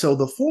So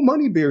the Four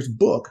Money Bears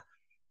book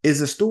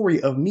is a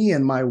story of me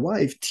and my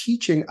wife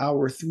teaching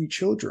our three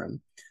children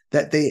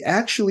that they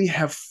actually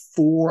have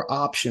four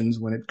options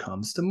when it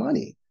comes to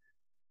money.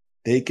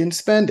 They can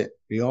spend it.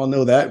 We all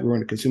know that. We're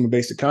in a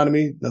consumer-based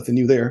economy. Nothing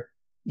new there.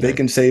 They Right.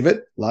 can save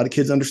it. A lot of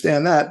kids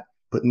understand that.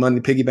 Put money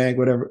in the piggy bank,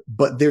 whatever.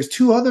 But there's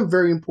two other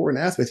very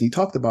important aspects. You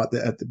talked about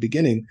that at the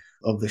beginning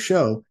of the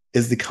show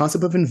is the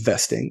concept of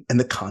investing and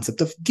the concept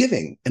of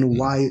giving and Mm.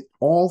 why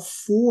all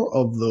four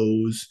of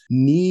those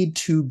need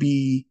to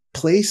be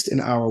placed in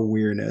our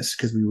awareness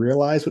because we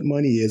realize what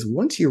money is.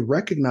 Once you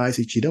recognize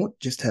that you don't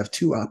just have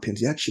two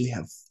options, you actually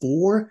have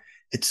four,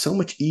 it's so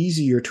much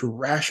easier to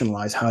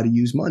rationalize how to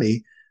use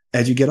money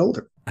as you get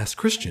older. As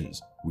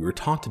Christians, we were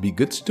taught to be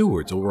good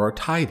stewards over our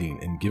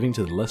tithing and giving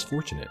to the less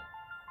fortunate.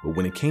 But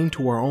when it came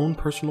to our own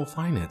personal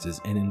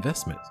finances and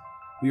investments,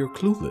 we are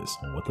clueless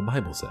on what the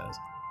Bible says.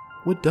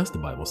 What does the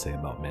Bible say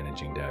about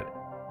managing debt,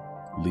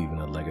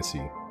 leaving a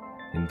legacy,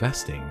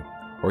 investing,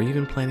 or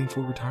even planning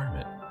for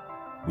retirement?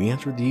 We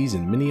answer these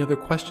and many other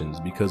questions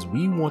because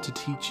we want to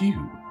teach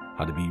you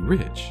how to be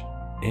rich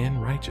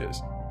and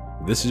righteous.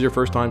 If this is your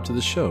first time to the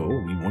show,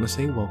 we want to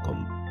say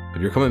welcome.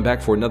 If you're coming back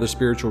for another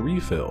spiritual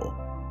refill,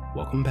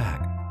 welcome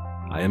back.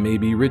 I am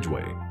A.B.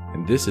 Ridgway,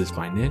 and this is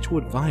Financial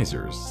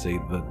Advisors Say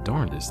the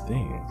Darndest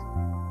Things.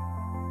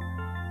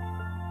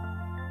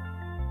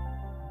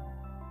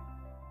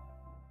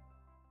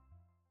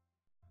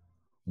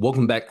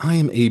 Welcome back. I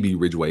am A.B.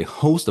 Ridgway,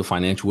 host of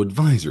Financial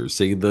Advisors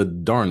Say the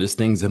Darndest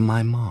Things, and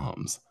my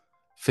mom's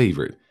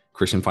favorite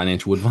Christian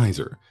financial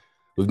advisor.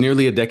 With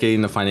nearly a decade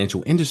in the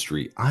financial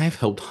industry, I've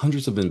helped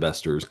hundreds of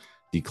investors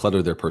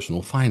declutter their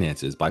personal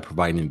finances by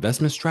providing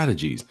investment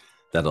strategies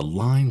that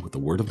align with the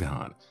Word of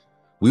God.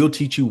 We'll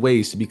teach you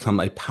ways to become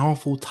a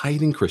powerful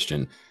tithing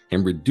Christian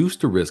and reduce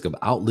the risk of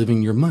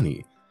outliving your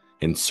money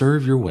and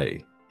serve your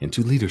way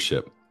into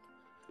leadership.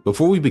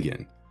 Before we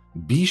begin,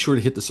 be sure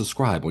to hit the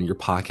subscribe on your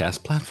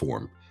podcast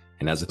platform.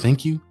 And as a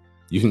thank you,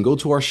 you can go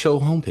to our show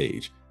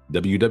homepage,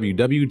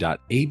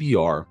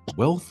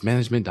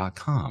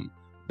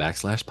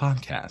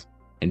 www.abrwealthmanagement.com/podcast,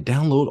 and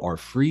download our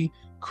free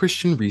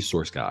Christian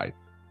resource guide,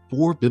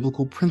 4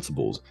 biblical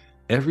principles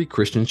every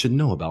Christian should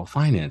know about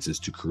finances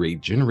to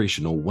create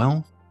generational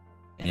wealth,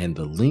 and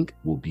the link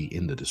will be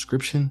in the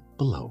description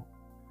below.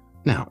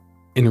 Now,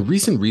 in a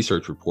recent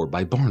research report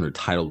by Gardner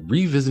titled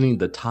Revisiting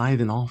the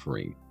Tithe and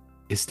Offering,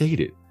 it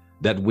stated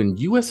that when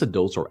U.S.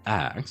 adults are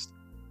asked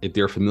if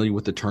they're familiar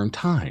with the term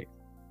tithe,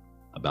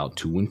 about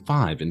 2 in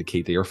 5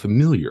 indicate they are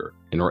familiar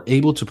and are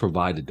able to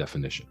provide a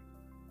definition.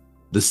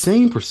 The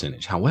same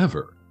percentage,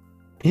 however,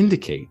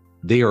 indicate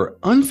they are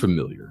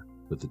unfamiliar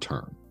with the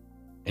term,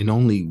 and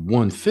only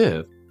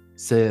 1/5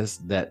 says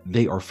that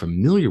they are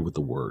familiar with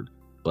the word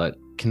but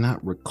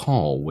cannot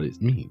recall what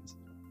it means.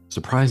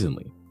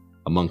 Surprisingly,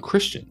 among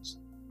Christians,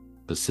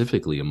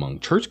 specifically among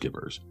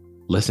churchgivers,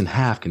 less than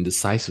half can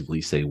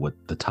decisively say what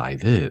the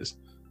tithe is.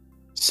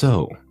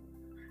 So,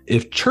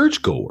 if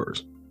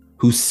churchgoers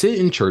who sit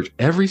in church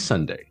every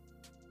Sunday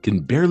can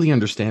barely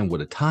understand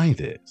what a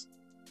tithe is,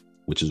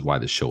 which is why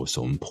the show is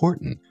so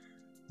important,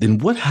 then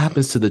what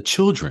happens to the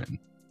children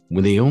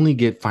when they only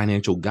get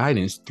financial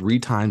guidance 3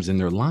 times in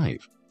their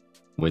life?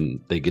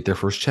 When they get their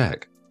first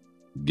check,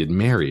 get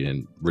married,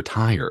 and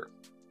retire?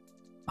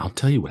 I'll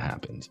tell you what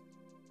happens.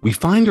 We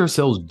find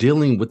ourselves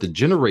dealing with a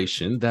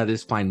generation that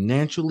is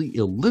financially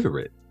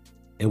illiterate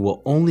and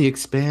will only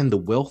expand the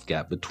wealth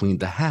gap between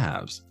the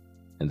haves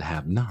and the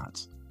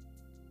have-nots.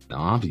 Now,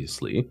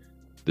 obviously,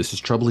 this is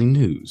troubling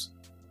news,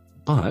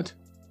 but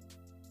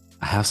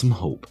I have some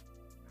hope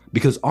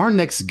because our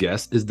next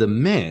guest is the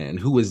man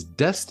who is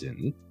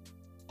destined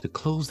to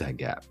close that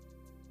gap.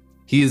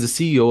 He is the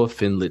CEO of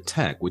Finlit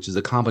Tech, which is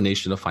a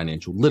combination of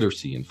financial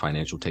literacy and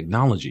financial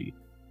technology.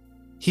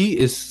 He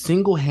is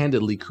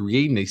single-handedly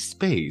creating a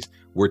space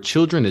where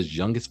children as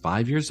young as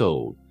 5 years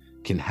old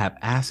can have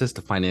access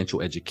to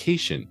financial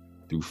education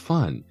through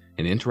fun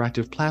and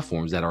interactive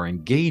platforms that are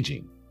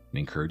engaging and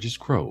encourages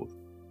growth.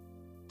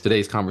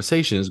 Today's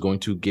conversation is going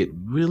to get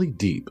really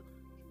deep,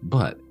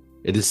 but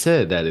it is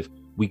said that if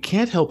we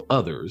can't help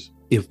others,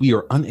 if we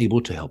are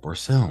unable to help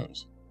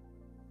ourselves.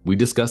 We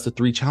discuss the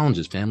 3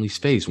 challenges families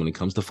face when it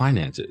comes to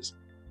finances: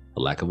 a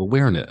lack of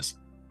awareness,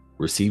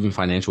 receiving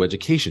financial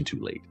education too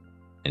late,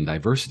 and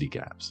diversity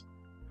gaps.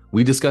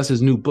 We discuss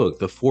his new book,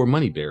 The 4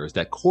 Money Bears,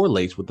 that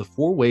correlates with the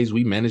 4 ways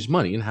we manage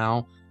money and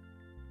how,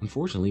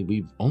 unfortunately,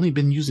 we've only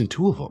been using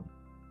 2 of them.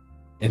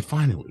 And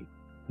finally,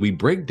 we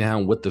break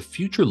down what the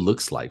future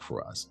looks like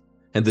for us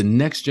and the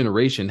next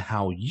generation,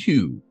 how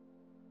you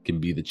can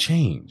be the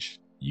change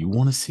you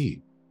want to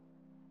see.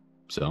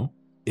 So,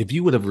 if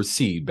you would have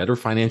received better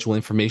financial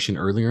information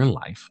earlier in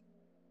life,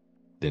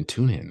 then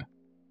tune in,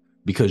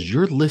 because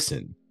your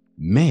listen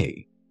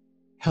may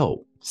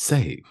help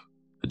save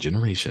a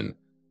generation.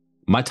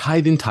 My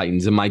tithing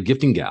titans and my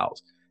gifting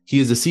gals, he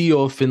is the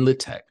CEO of Finlit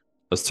Tech,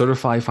 a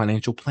certified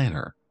financial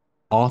planner,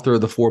 author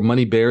of The 4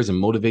 Money Bears and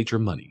Motivate Your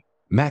Money.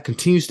 Matt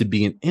continues to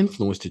be an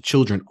influence to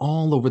children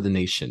all over the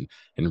nation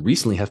and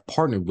recently have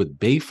partnered with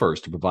Bay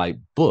First to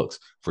provide books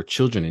for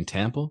children in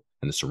Tampa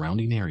and the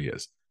surrounding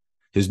areas.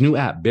 His new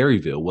app,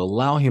 Berryville, will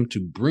allow him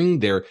to bring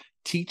their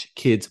Teach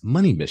Kids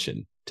Money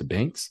mission to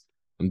banks,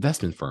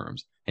 investment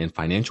firms, and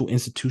financial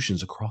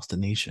institutions across the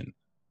nation.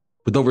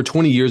 With over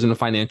 20 years in the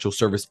financial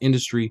service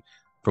industry,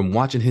 from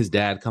watching his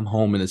dad come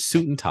home in a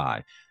suit and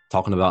tie,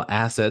 talking about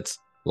assets,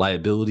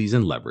 liabilities,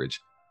 and leverage,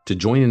 to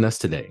joining us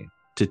today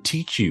to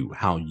teach you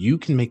how you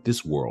can make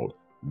this world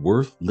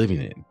worth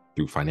living in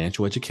through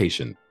financial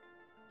education,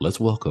 let's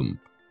welcome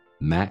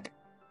Mac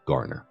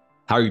Gardner.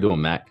 How are you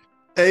doing, Mac?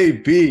 Hey,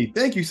 B,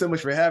 thank you so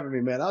much for having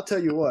me, man. I'll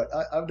tell you what,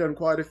 I've done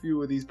quite a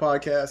few of these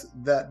podcasts.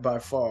 That by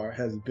far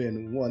has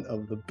been one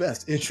of the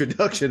best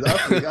introductions I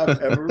think I've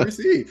ever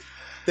received.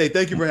 Hey,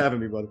 thank you for having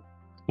me, brother.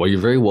 Well,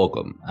 you're very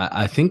welcome.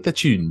 I think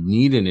that you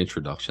need an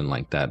introduction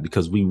like that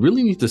because we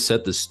really need to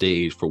set the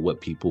stage for what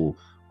people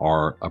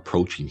are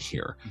approaching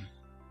here.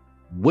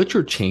 What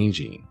you're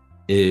changing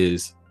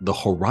is the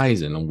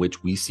horizon on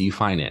which we see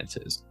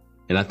finances.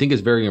 And I think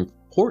it's very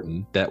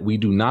important that we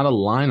do not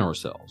align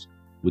ourselves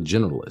with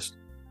generalists,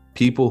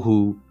 people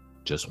who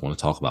just want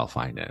to talk about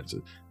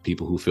finances,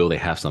 people who feel they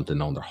have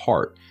something on their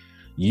heart.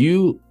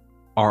 You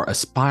are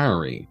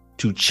aspiring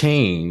to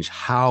change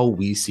how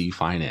we see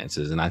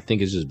finances. And I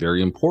think it's just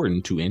very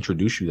important to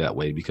introduce you that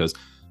way because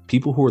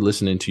people who are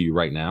listening to you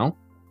right now,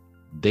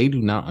 they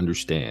do not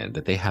understand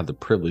that they have the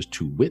privilege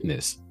to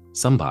witness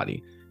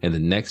somebody in the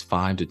next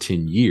 5 to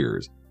 10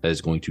 years that is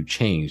going to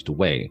change the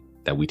way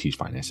that we teach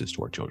finances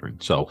to our children.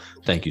 So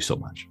thank you so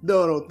much.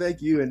 No,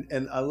 thank you.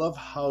 And I love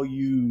how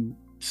you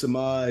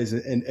surmise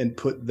and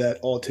put that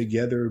all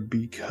together,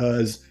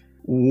 because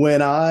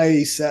when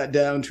I sat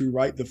down to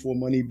write the For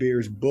Money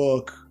Bears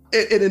book,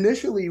 it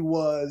initially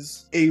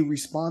was a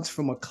response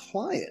from a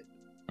client,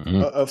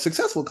 a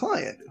successful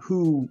client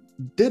who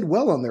did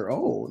well on their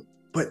own,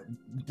 but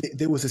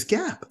there was this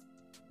gap.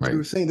 Right.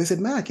 They said,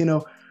 Mac,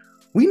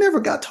 we never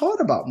got taught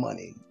about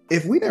money.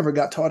 If we never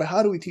got taught it,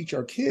 how do we teach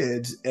our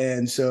kids?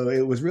 And so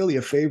it was really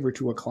a favor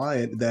to a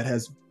client that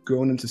has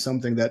grown into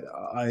something that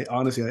I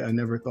honestly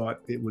never thought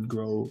it would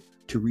grow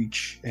to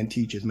reach and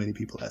teach as many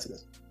people as it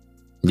is.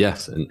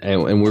 Yes.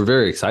 And we're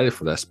very excited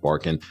for that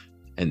spark. And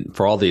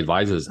for all the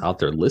advisors out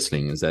there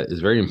listening, is that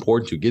it's very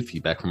important to get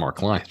feedback from our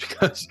clients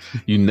because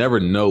you never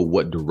know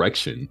what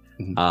direction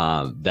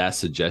that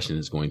suggestion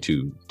is going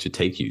to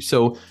take you.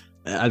 So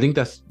I think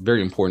that's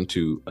very important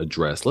to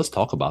address. Let's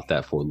talk about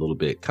that for a little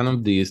bit, kind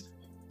of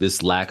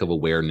this lack of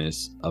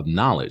awareness of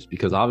knowledge,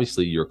 because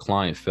obviously your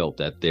client felt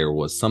that there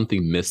was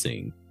something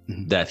missing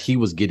that he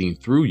was getting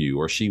through you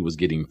or she was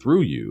getting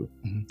through you,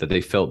 that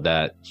they felt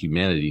that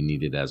humanity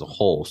needed as a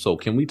whole. So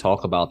can we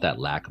talk about that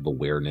lack of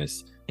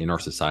awareness in our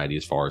society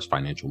as far as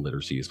financial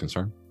literacy is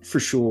concerned?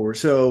 For sure.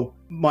 So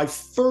my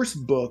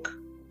first book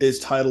is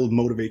titled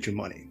Motivate Your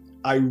Money.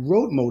 I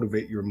wrote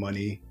Motivate Your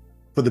Money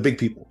for the big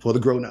people, for the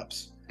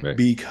grown-ups, right?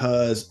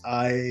 Because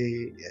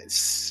I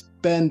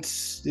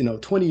spent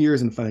 20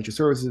 years in the financial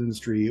services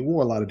industry,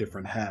 wore a lot of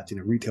different hats,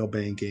 retail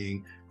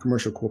banking,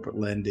 commercial corporate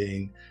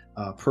lending,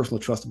 personal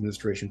trust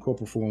administration,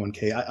 corporate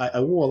 401k. I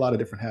wore a lot of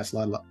different hats,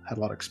 had a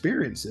lot of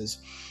experiences.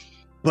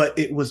 But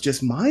it was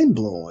just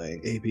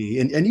mind-blowing, AB,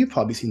 and you've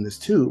probably seen this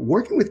too,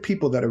 working with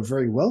people that are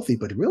very wealthy,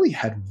 but really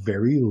had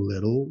very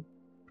little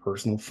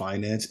personal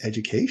finance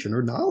education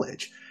or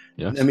knowledge.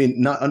 Yes. I mean,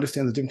 not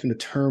understand the difference between a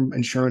term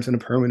insurance and a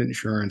permanent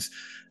insurance,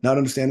 not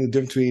understanding the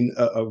difference between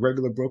a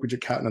regular brokerage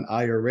account and an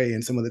IRA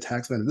and some of the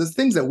tax benefits. There's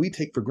things that we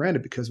take for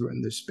granted because we're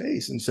in this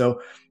space. And so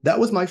that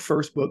was my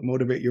first book,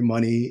 Motivate Your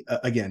Money.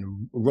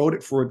 Again, wrote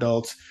it for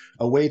adults,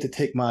 a way to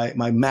take my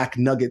Mac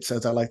nuggets,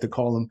 as I like to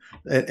call them,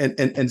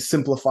 and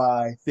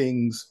simplify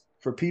things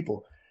for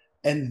people.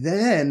 And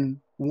then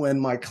when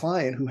my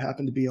client, who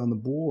happened to be on the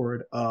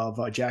board of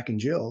Jack and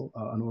Jill,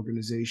 an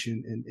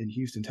organization in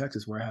Houston,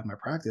 Texas, where I have my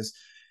practice,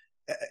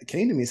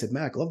 came to me and said,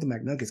 Mac, I love the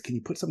Mac Nuggets. Can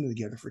you put something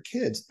together for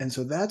kids? And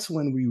so that's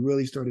when we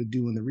really started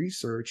doing the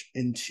research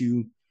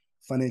into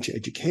financial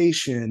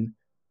education.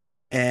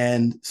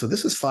 And so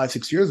this was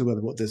 5-6 years ago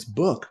that I wrote this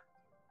book.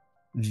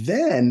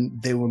 Then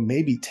there were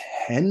maybe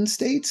 10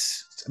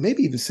 states,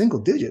 maybe even single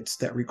digits,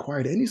 that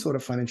required any sort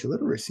of financial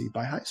literacy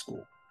by high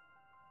school.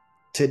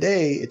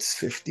 Today, it's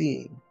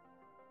 15.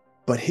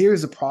 But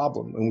here's the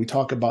problem when we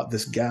talk about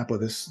this gap or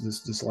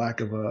this lack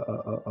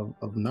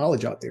of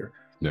knowledge out there.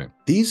 Yeah.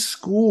 These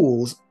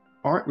schools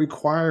aren't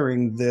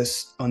requiring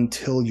this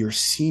until your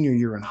senior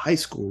year in high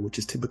school, which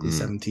is typically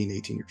 17,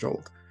 18 years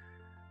old.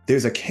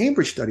 There's a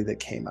Cambridge study that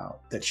came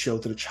out that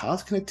showed that a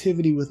child's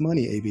connectivity with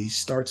money, AB,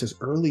 starts as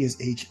early as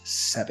age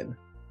 7,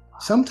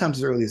 sometimes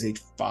as early as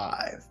age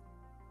 5.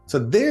 So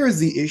there's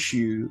the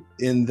issue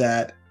in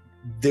that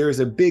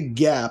there's a big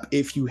gap.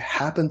 If you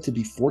happen to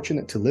be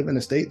fortunate to live in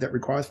a state that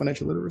requires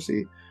financial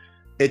literacy,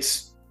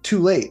 it's too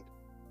late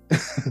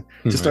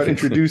to start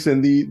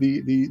introducing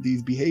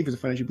these behaviors,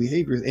 financial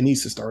behaviors. It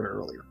needs to start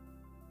earlier.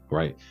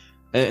 Right.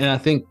 And I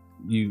think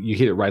you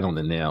hit it right on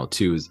the nail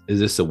too, is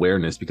this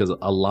awareness, because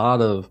a lot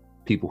of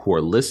people who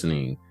are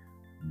listening,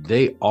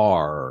 they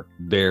are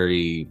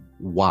very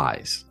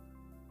wise,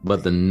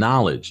 but the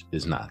knowledge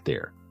is not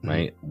there,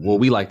 right?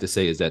 What we like to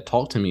say is that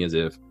talk to me as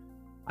if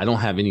I don't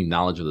have any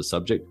knowledge of the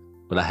subject,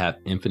 but I have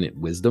infinite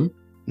wisdom.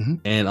 Mm-hmm.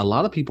 And a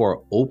lot of people are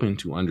open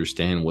to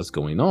understand what's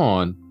going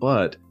on.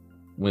 But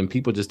when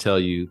people just tell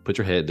you, put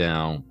your head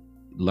down,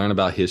 learn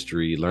about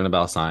history, learn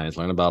about science,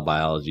 learn about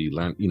biology,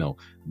 learn,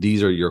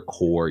 these are your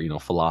core,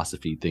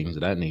 philosophy, things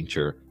of that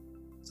nature.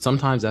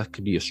 Sometimes that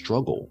could be a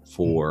struggle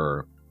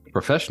for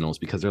professionals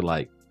because they're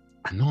like,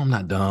 I know I'm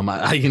not dumb.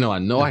 I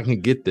know I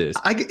can get this.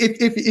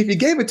 If you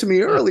gave it to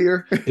me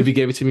earlier. If you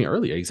gave it to me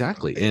earlier,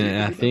 exactly.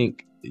 And I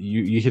think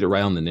you hit it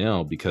right on the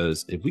nail,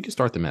 because if we could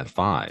start them at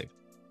 5,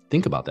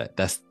 think about that.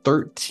 That's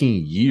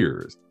 13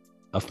 years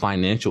of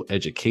financial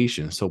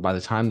education. So by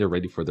the time they're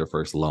ready for their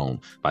first loan,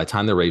 by the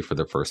time they're ready for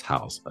their first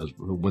house,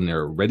 when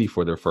they're ready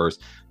for their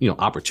first,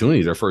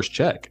 opportunity, their first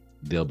check,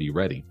 they'll be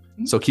ready.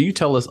 Mm-hmm. So can you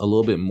tell us a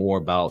little bit more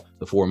about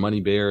the 4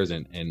 Money Bears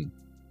and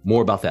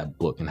more about that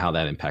book and how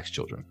that impacts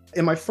children?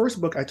 In my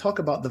first book, I talk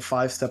about the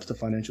 5 steps to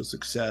financial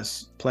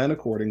success. Plan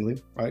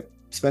accordingly, right?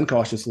 Spend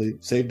cautiously,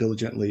 save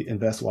diligently,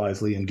 invest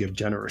wisely, and give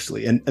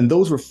generously. And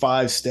those were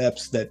 5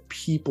 steps that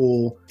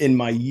people in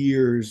my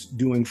years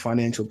doing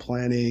financial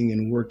planning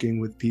and working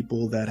with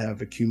people that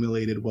have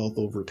accumulated wealth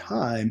over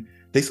time,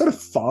 they sort of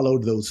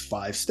followed those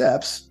 5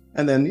 steps.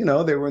 And then,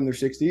 they were in their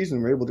 60s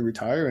and were able to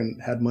retire and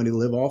had money to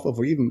live off of,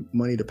 or even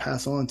money to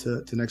pass on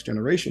to next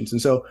generations.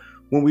 And so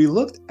when we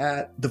looked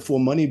at the 4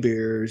 Money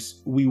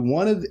Bears, we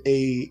wanted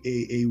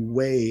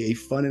a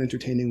fun and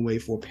entertaining way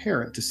for a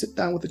parent to sit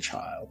down with a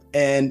child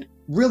and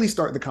really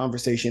start the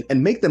conversation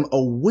and make them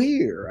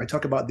aware. I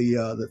talk about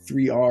the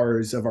 3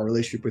 R's of our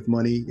relationship with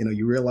money.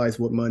 You realize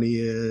what money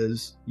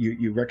is,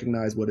 you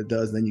recognize what it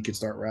does, and then you can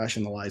start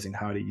rationalizing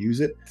how to use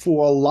it.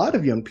 For a lot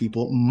of young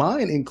people,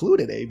 mine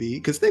included, AB,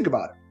 because think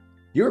about it.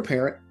 You're a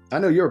parent. I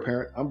know you're a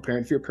parent. I'm a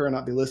parent. If you're a parent,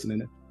 not be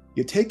listening.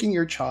 You're taking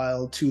your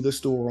child to the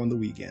store on the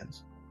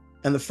weekends.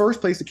 And the first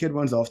place the kid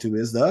runs off to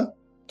is the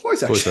toy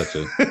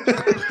section.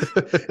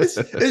 It's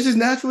just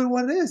naturally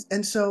what it is.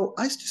 And so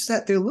I just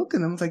sat there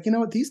looking, and I was like, you know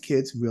what? These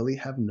kids really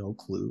have no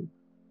clue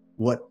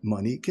what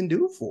money can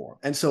do for them.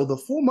 And so the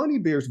 4 Money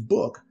Bears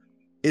book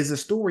is a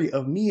story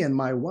of me and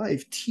my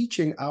wife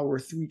teaching our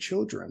 3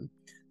 children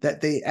that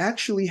they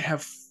actually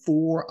have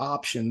 4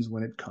 options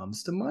when it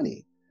comes to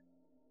money.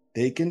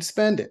 They can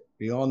spend it.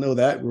 We all know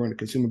that. We're in a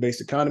consumer-based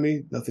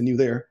economy. Nothing new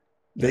there.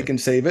 They can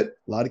save it.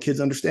 A lot of kids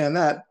understand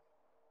that.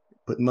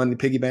 Put money in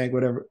the piggy bank,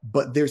 whatever.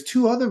 But there's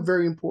 2 other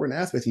very important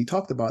aspects. You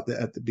talked about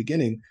that at the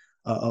beginning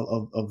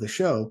of the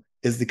show,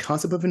 is the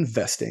concept of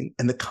investing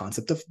and the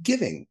concept of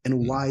giving,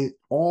 and why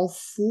all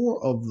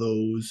 4 of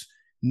those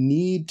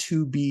need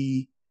to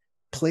be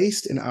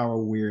placed in our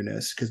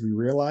awareness, because we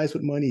realize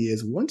what money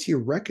is. Once you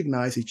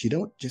recognize that you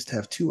don't just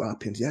have 2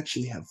 options, you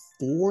actually have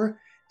 4.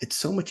 It's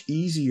so much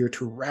easier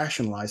to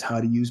rationalize how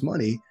to use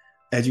money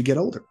as you get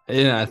older.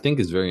 And I think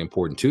it's very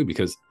important too,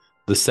 because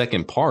the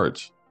second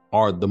part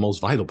are the most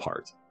vital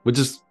parts, which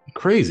is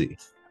crazy.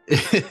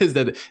 Is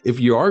that if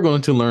you are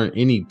going to learn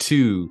any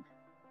 2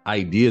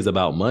 ideas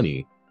about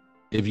money,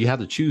 if you have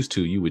to choose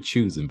 2, you would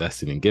choose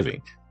investing and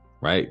giving,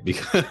 right?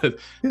 Because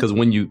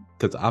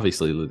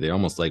obviously they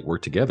almost like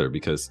work together,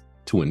 because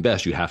to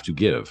invest, you have to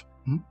give,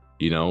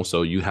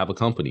 so you have a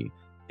company.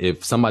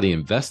 If somebody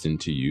invests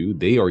into you,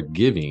 they are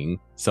giving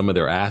some of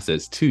their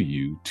assets to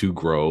you to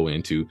grow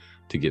and to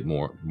get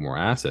more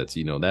assets.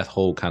 That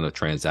whole kind of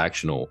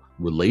transactional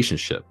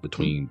relationship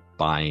between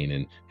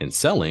buying and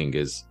selling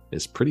is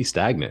pretty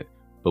stagnant.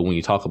 But when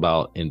you talk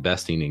about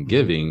investing and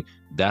giving,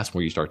 that's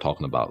where you start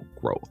talking about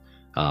growth.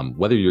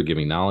 Whether you're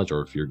giving knowledge or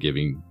if you're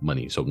giving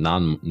money, so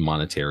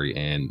non-monetary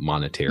and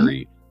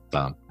monetary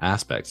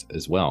aspects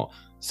as well.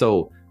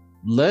 So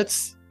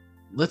let's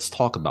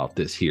talk about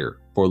this here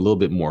for a little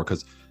bit more,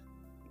 because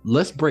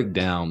let's break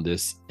down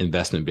this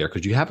investment bear,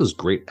 because you have this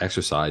great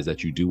exercise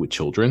that you do with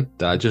children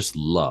that I just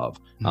love.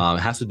 It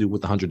has to do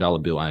with the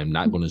 $100 bill. I am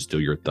not going to steal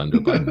your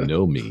thunder by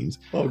no means.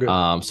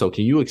 So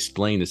can you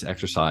explain this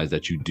exercise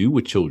that you do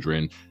with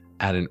children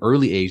at an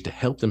early age to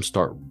help them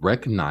start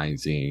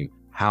recognizing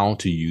how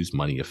to use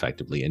money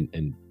effectively?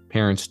 And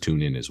parents,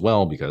 tune in as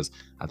well, because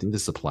I think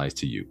this applies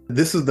to you.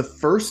 This is the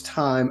first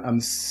time I'm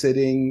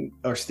sitting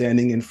or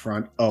standing in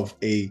front of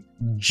a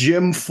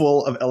gym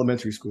full of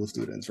elementary school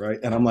students, right?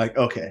 And I'm like,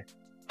 okay,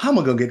 how am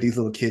I gonna get these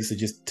little kids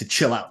to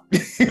chill out?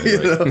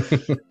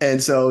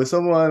 And so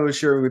someone was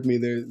sharing with me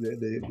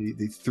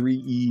the 3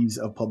 E's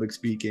of public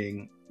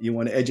speaking. You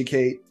want to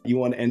educate, you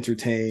want to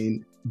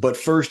entertain, but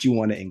first you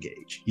want to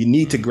engage. You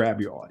need to grab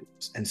your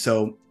audience. And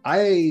so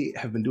I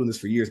have been doing this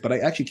for years, but I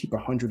actually keep a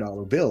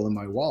 $100 bill in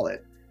my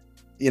wallet.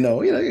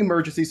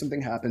 Emergency,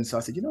 something happens. So I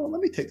said,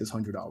 let me take this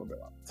 $100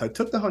 bill out. So I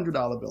took the $100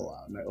 bill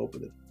out and I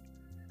opened it.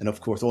 And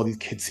of course, all these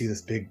kids see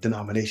this big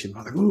denomination.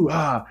 I'm like, ooh,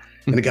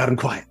 and it got them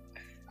quiet.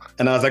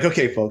 And I was like,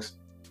 okay, folks,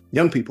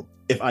 young people,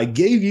 if I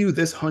gave you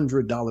this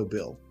 $100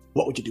 bill,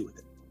 what would you do with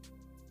it?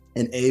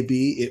 And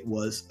AB, it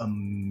was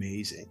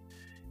amazing.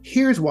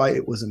 Here's why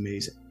it was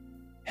amazing.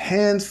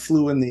 Hands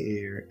flew in the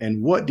air.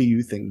 And what do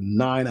you think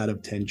 9 out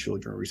of 10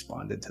 children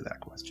responded to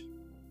that question?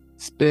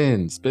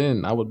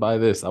 Spin. I would buy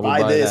this. I would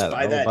buy this, that.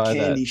 buy that.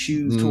 Candy, that.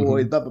 Shoes,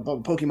 toys, blah, blah, blah,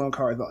 Pokemon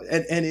cards.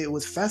 And it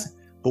was fascinating.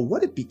 But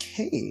what it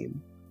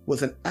became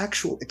was an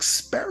actual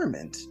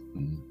experiment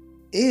Mm.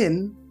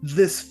 in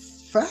this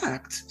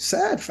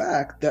sad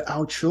fact, that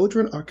our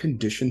children are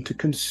conditioned to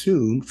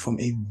consume from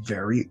a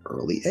very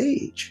early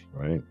age.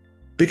 Right.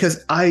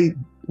 Because I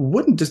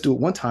wouldn't just do it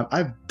one time.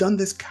 I've done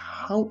this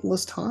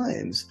countless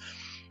times.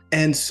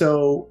 And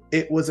so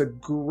it was a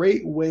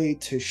great way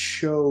to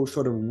show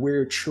sort of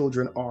where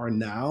children are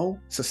now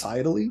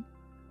societally.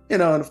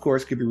 And of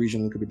course, it could be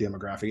regional, it could be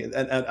demographic.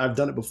 And I've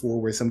done it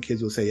before where some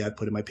kids will say, yeah, I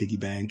put it in my piggy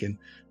bank. And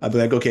I'd be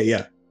like, okay,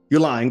 yeah, you're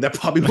lying. That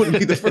probably wouldn't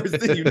be the first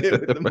thing you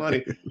did with the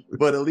money.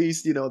 But at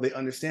least, they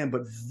understand.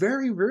 But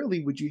very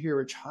rarely would you hear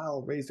a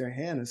child raise their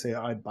hand and say,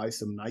 I'd buy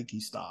some Nike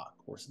stock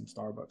or some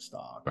Starbucks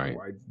stock, Right.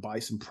 or I'd buy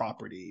some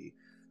property,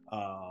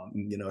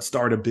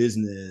 start a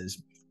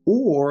business,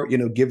 or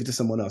give it to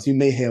someone else. You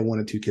may have one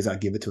or two kids. I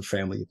give it to a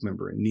family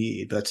member in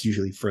need. That's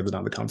usually further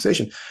down the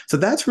conversation. So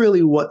that's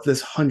really what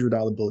this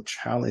 $100 bill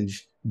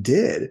challenge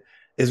did,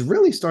 is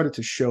really started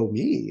to show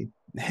me,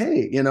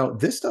 hey,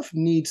 this stuff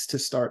needs to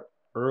start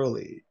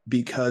early,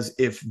 because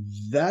if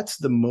that's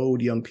the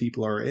mode young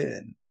people are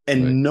in,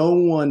 and Right. no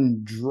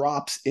one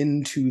drops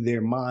into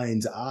their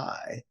mind's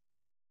eye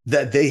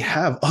that they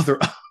have other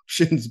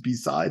options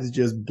besides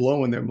just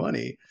blowing their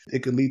money,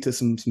 it could lead to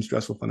some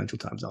stressful financial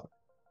times out.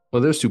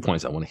 Well, there's 2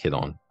 points I want to hit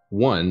on.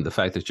 One, the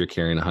fact that you're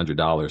carrying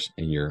 $100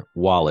 in your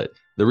wallet.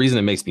 The reason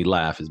it makes me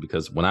laugh is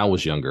because when I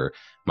was younger,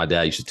 my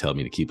dad used to tell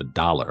me to keep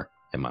 $1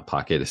 in my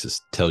pocket. It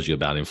just tells you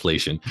about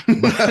inflation.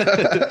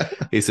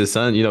 He says,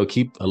 son,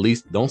 keep at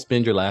least, don't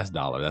spend your last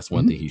dollar. That's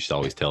one thing he used to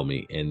always tell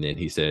me. And then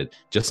he said,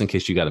 just in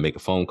case you got to make a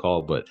phone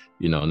call, but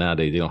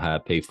nowadays they don't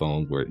have pay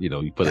phones where,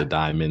 you put a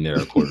dime in there,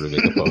 a quarter to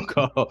make a phone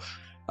call.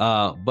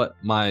 But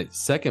my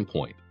second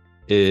point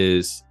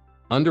is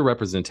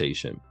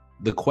underrepresentation.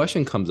 The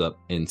question comes up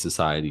in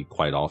society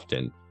quite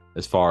often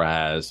as far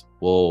as,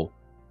 well,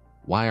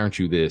 why aren't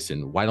you this?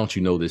 And why don't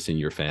you know this in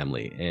your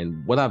family?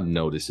 And what I've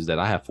noticed is that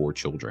I have 4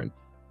 children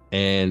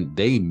and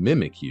they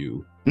mimic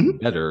you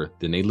better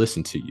than they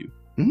listen to you.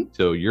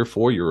 So your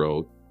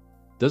 4-year-old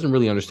doesn't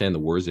really understand the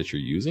words that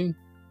you're using,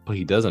 but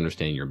he does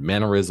understand your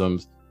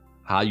mannerisms,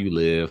 how you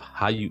live,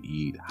 how you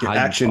eat, your how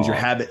actions, you your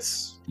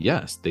habits.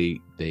 Yes, they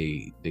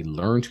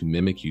learn to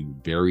mimic you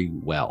very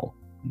well,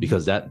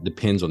 because that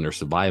depends on their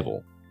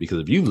survival. Because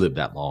if you've lived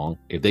that long,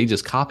 if they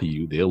just copy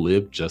you, they'll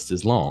live just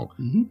as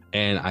long.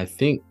 And I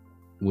think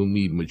when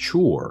we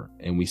mature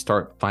and we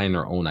start finding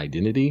our own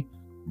identity,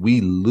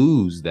 we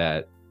lose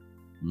that,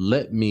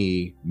 let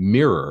me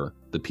mirror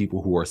the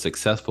people who are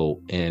successful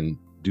and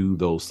do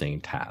those same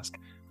tasks.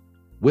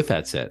 With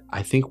that said,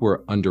 I think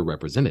we're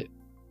underrepresented.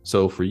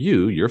 So for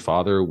you, your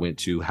father went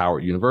to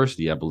Howard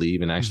University, I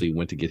believe, and actually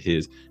went to get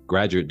his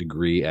graduate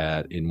degree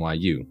at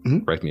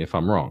NYU. Correct me if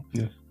I'm wrong.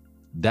 Yeah.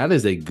 That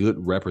is a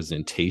good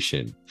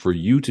representation for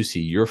you to see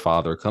your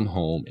father come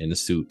home in a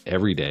suit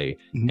every day.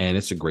 And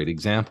it's a great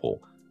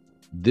example.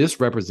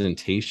 This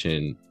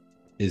representation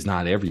is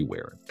not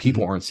everywhere.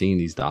 People aren't seeing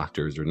these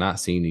doctors, they're not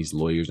seeing these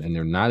lawyers, and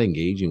they're not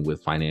engaging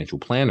with financial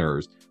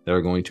planners that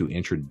are going to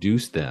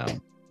introduce them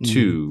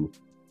to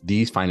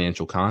these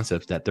financial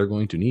concepts that they're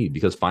going to need,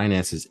 because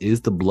finances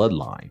is the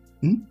bloodline,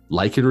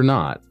 like it or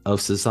not,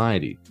 of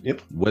society.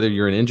 Whether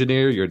you're an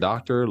engineer, you're a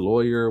doctor,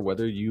 lawyer,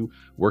 whether you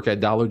work at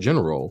Dollar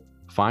General,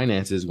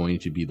 finance is going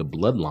to be the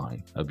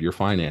bloodline of your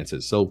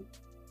finances. So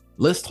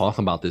let's talk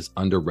about this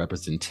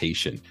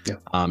underrepresentation.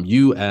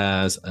 You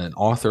as an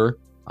author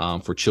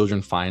for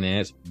children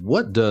finance,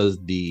 what does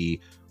the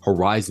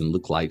horizon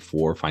look like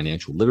for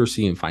financial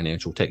literacy and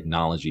financial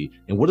technology?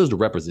 And what does the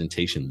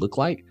representation look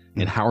like?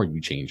 And how are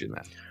you changing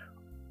that?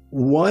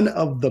 One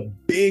of the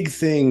big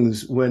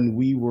things when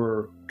we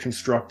were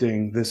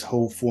constructing this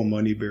whole 4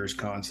 Money Bears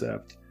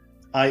concept,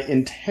 I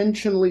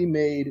intentionally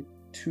made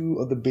 2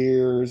 of the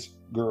Bears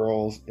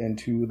girls and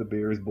 2 of the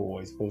Bears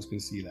boys. Folks can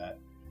see that.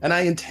 And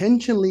I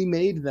intentionally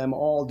made them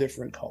all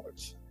different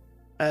colors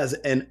as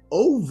an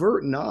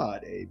overt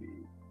nod, AB,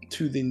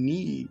 to the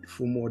need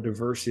for more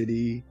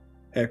diversity,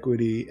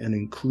 equity, and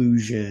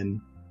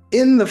inclusion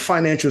in the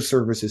financial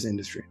services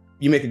industry.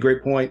 You make a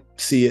great point.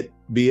 See it,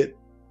 be it.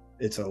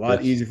 It's a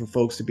lot easier for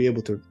folks to be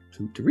able to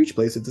reach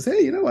places to say,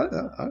 hey, you know what?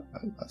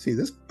 I see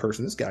this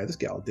person, this guy, this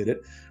gal did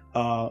it.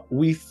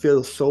 We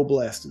feel so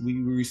blessed. We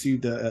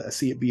received a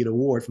CFP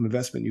award from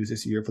Investment News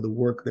this year for the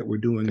work that we're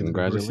doing in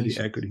diversity,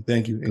 equity.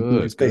 Thank you.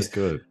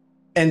 Good.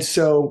 And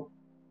so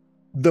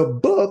the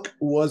book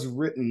was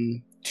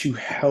written to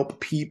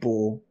help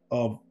people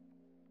of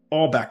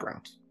all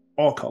backgrounds,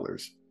 all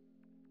colors,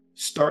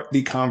 start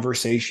the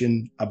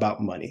conversation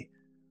about money.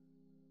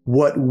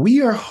 What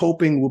we are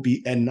hoping will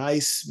be a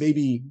nice,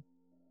 maybe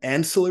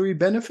ancillary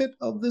benefit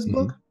of this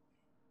book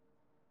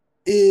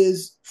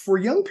is for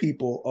young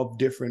people of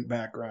different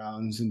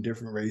backgrounds and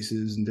different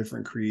races and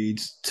different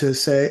creeds to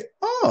say,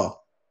 oh,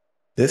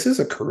 this is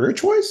a career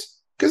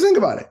choice? Because think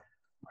about it.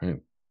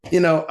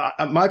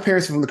 Right. My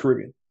parents are from the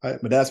Caribbean.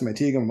 Right? My dad's from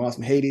Antigua, my mom's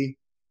from Haiti.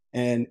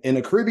 And in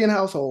a Caribbean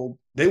household,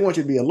 they want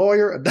you to be a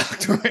lawyer, a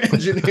doctor, an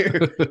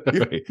engineer.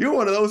 Right. You're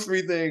one of those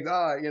three things.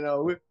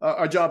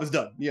 Our job is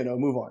done.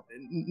 Move on.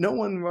 No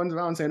one runs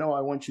around saying, "Oh, I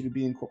want you to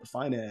be in corporate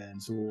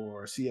finance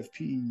or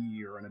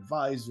CFP or an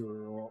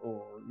advisor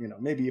or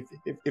maybe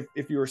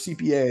if you're a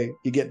CPA,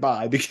 you get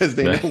by because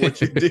they know what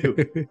you do."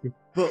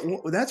 But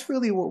that's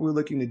really what we're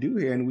looking to do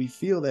here, and we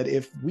feel that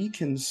if we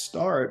can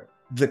start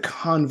the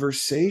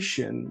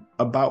conversation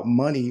about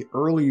money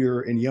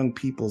earlier in young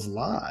people's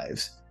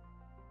lives,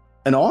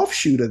 an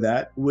offshoot of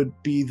that would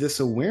be this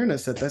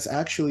awareness that that's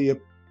actually a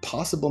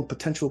possible and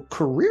potential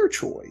career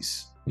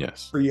choice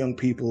for young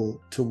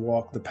people to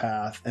walk the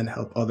path and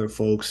help other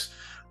folks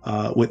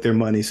with their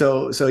money.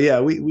 So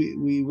yeah, we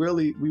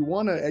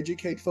want to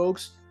educate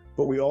folks,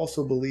 but we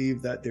also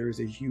believe that there is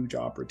a huge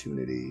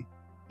opportunity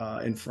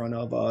in front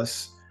of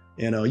us.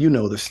 The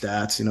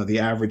stats, the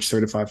average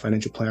certified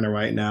financial planner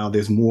right now,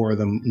 there's more of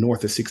them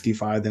north of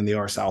 65 than they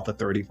are south of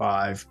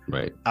 35.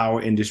 Right.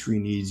 Our industry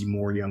needs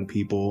more young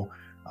people.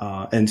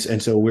 And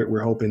so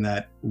we're hoping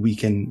that we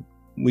can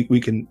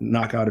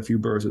knock out a few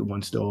birds with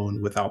one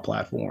stone with our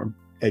platform,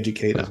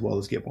 educate as well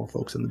as get more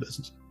folks in the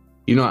business.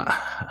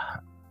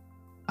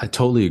 I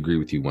totally agree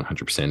with you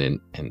 100%.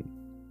 And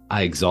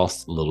I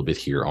exhaust a little bit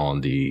here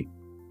on the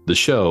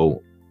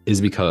show is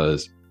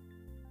because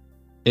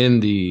in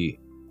the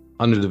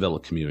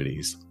underdeveloped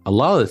communities, a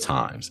lot of the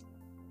times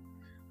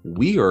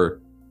we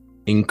are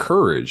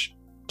encouraged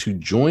to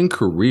join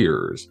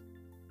careers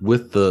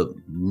with the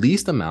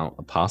least amount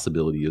of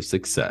possibility of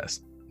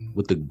success,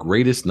 with the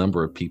greatest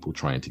number of people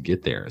trying to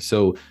get there.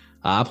 So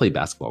I played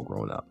basketball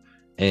growing up,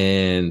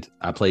 and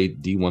I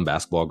played D1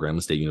 basketball at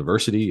Grambling State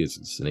University.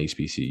 It's an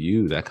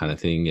HBCU, that kind of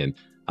thing. And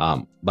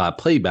but I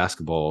played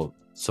basketball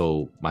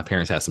so my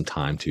parents had some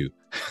time to,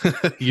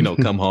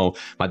 come home.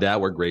 My dad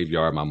worked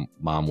graveyard, my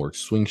mom worked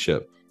swing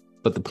shift.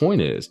 But the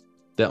point is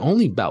that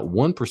only about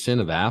 1%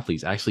 of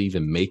athletes actually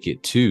even make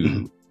it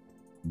to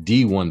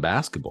D1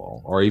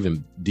 basketball or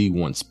even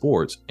D1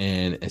 sports,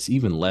 and it's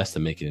even less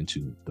to make it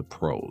into the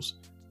pros.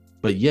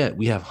 But yet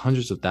we have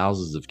hundreds of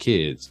thousands of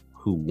kids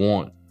who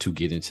want to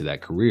get into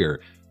that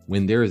career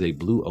when there is a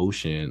blue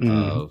ocean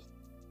of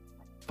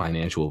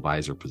financial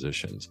advisor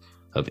positions,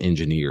 of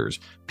engineers.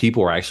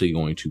 People are actually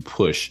going to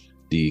push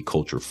the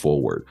culture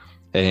forward,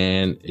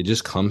 and it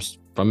just comes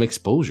from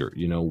exposure.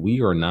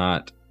 We are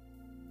not,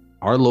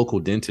 our local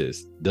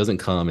dentist doesn't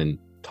come and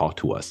talk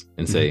to us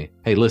and say,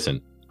 "Hey,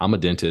 listen, I'm a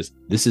dentist.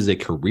 This is a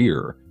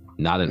career,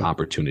 not an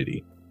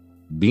opportunity."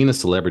 Being a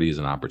celebrity is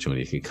an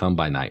opportunity. It can come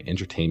by night.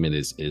 Entertainment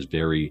is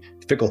very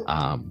fickle.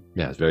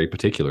 It's very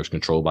particular. It's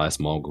controlled by a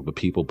small group of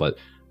people, but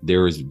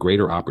there is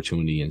greater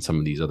opportunity in some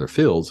of these other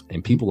fields.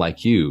 And people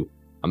like you,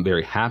 I'm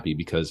very happy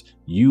because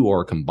you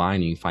are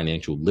combining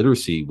financial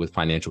literacy with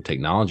financial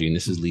technology. And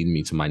this is leading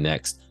me to my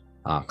next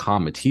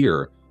comment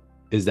here,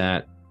 is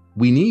that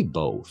we need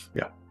both.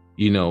 Yeah.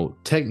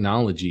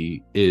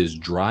 Technology is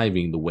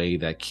driving the way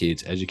that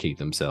kids educate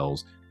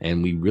themselves.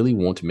 And we really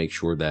want to make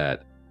sure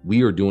that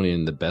we are doing it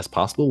in the best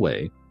possible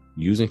way,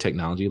 using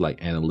technology like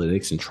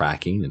analytics and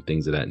tracking and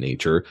things of that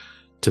nature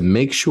to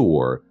make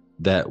sure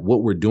that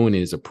what we're doing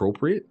is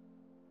appropriate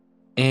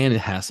and it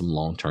has some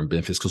long-term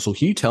benefits. So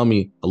can you tell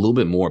me a little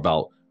bit more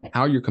about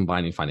how you're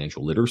combining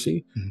financial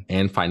literacy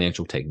and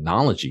financial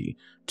technology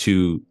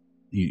to,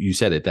 you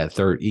said it, that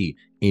third E,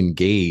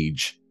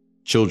 engage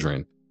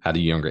children at a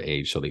younger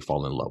age so they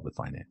fall in love with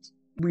finance?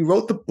 We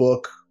wrote the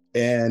book,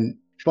 and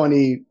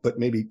funny but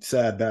maybe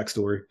sad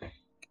backstory,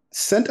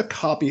 sent a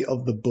copy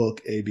of the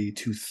book, AB,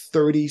 to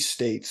 30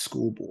 state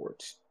school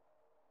boards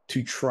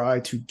to try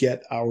to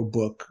get our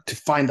book, to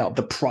find out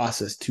the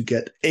process to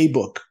get a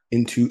book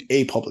into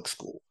a public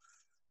school.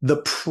 The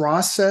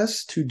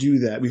process to do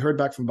that, we heard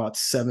back from about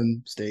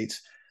 7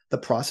 states. The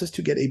process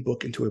to get a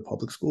book into a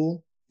public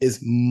school is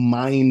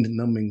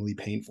mind-numbingly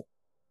painful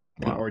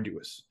and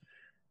arduous.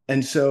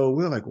 And so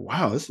we were like,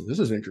 wow, this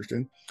is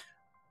interesting.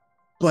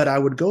 But I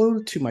would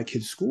go to my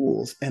kids'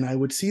 schools and I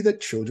would see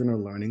that children are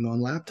learning on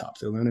laptops.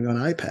 They're learning on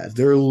iPads.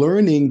 They're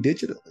learning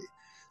digitally.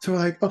 So we're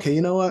like, okay,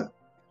 you know what?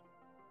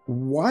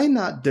 Why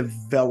not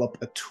develop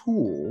a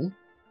tool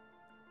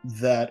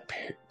that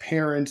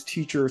parents,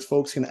 teachers,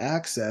 folks can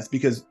access?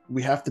 Because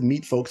we have to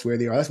meet folks where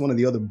they are. That's one of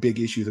the other big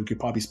issues that we could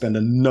probably spend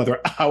another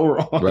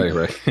hour on.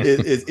 Right.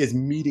 is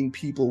meeting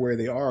people where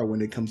they are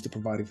when it comes to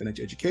providing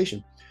financial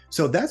education.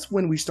 So that's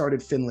when we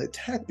started Finlit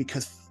Tech,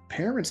 because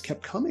parents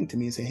kept coming to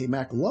me and saying, "Hey,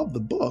 Mac, love the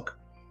book.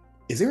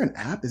 Is there an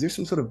app? Is there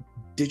some sort of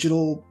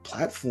digital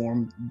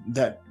platform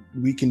that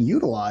we can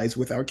utilize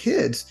with our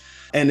kids?"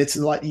 And it's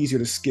a lot easier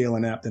to scale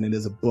an app than it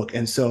is a book.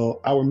 And so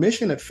our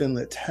mission at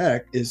Finlit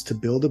Tech is to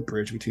build a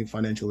bridge between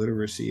financial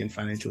literacy and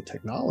financial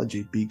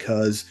technology,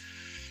 because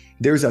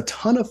there's a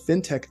ton of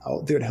fintech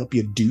out there to help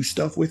you do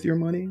stuff with your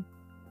money.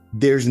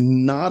 There's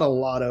not a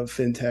lot of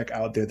fintech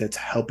out there that's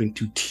helping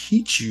to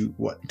teach you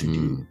what to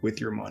do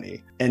with your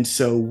money. And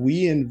so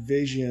we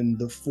envision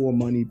the For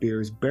Money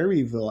Bears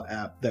Berryville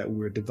app that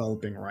we're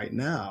developing right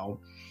now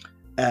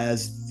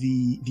as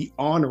the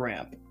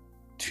on-ramp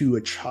to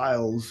a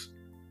child's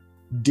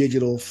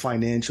digital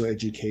financial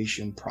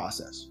education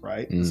process,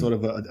 right? Sort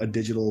of a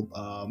digital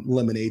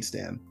lemonade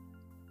stand.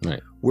 Right.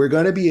 We're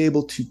going to be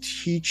able to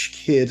teach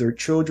kids or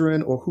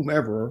children or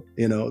whomever,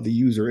 the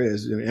user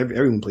is. I mean,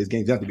 everyone plays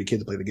games. You have to be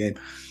kids to play the game.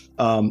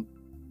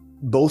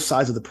 Both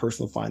sides of the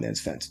personal finance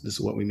fence. This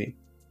is what we mean.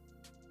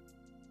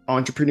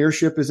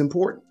 Entrepreneurship is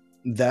important.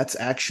 That's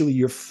actually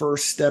your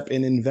first step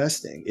in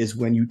investing, is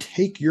when you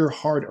take your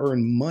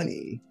hard-earned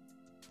money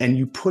and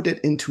you put it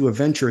into a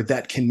venture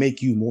that can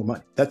make you more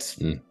money. That's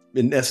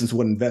in essence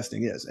what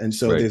investing is. And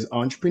so there's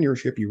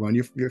entrepreneurship. You run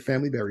your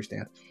family berry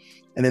stand.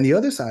 And then the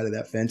other side of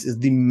that fence is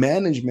the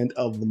management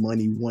of the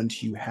money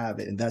once you have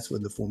it. And that's where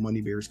the 4 money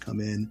bears come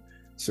in,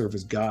 serve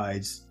as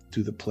guides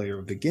to the player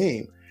of the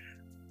game.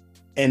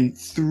 And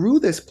through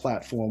this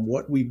platform,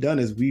 what we've done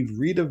is we've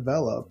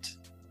redeveloped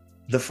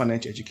the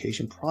financial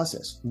education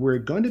process. We're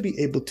going to be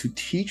able to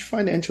teach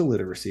financial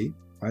literacy,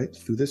 right,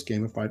 through this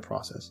gamified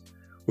process.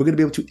 We're going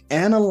to be able to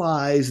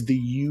analyze the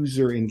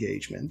user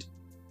engagement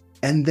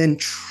and then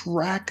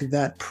track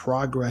that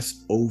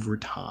progress over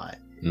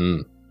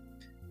time.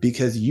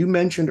 Because you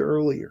mentioned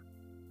earlier,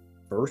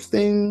 first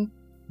thing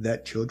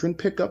that children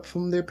pick up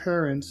from their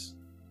parents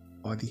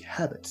are the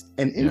habits.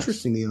 And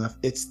interestingly enough,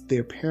 it's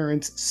their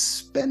parents'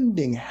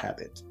 spending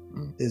habit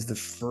is the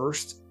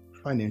first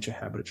financial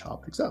habit a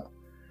child picks up.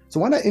 So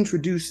why not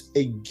introduce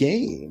a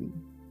game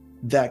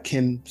that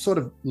can sort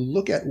of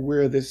look at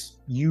where this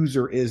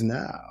user is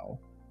now,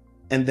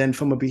 and then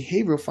from a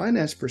behavioral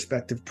finance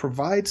perspective,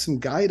 provide some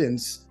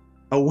guidance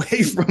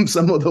away from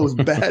some of those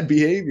bad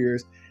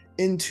behaviors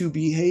into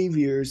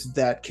behaviors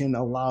that can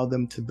allow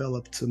them to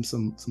develop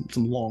some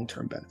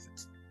long-term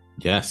benefits.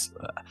 Yes,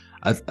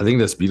 I think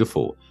that's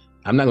beautiful.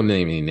 I'm not going to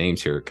name any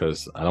names here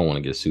because I don't want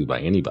to get sued by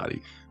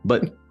anybody.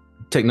 But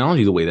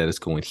technology, the way that it's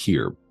going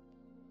here,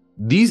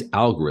 these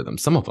algorithms,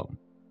 some of them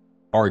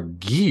are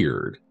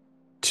geared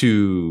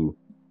to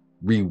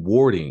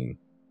rewarding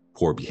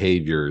poor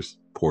behaviors,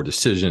 poor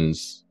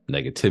decisions,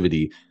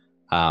 negativity.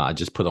 I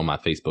just put on my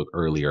Facebook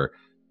earlier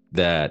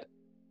that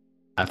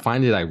I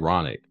find it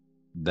ironic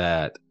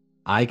that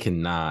I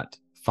cannot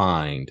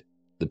find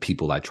the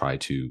people I try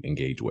to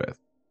engage with.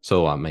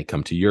 So I may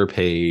come to your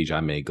page, I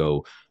may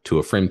go to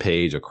a friend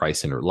page, a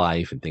Christ-centered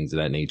life, and things of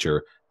that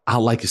nature.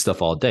 I'll like your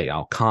stuff all day.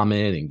 I'll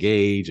comment,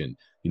 engage, and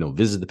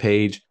visit the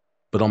page.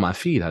 But on my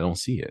feed, I don't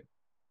see it.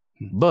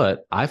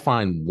 But I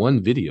find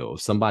one video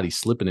of somebody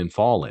slipping and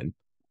falling,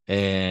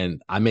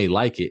 and I may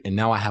like it. And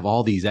now I have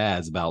all these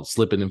ads about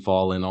slipping and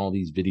falling, all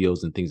these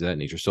videos and things of that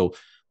nature. So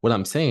what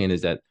I'm saying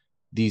is that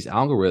these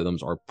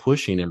algorithms are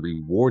pushing and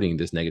rewarding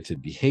this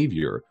negative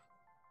behavior,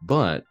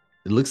 but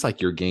it looks like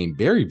your game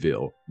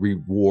Berryville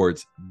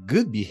rewards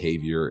good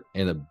behavior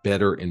and a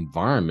better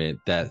environment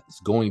that's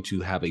going to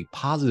have a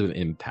positive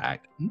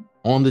impact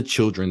on the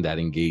children that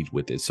engage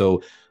with it.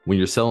 So when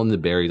you're selling the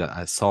berries,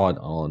 I saw it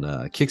on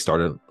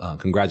Kickstarter.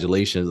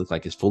 Congratulations. It looks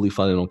like it's fully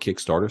funded on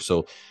Kickstarter.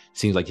 So it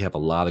seems like you have a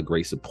lot of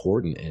great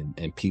support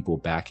and people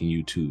backing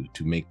you to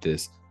make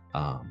this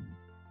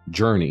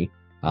journey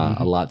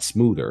a lot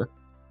smoother.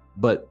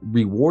 But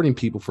rewarding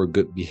people for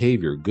good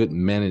behavior, good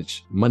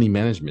money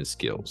management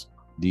skills,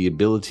 the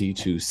ability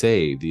to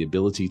save, the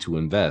ability to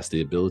invest,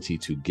 the ability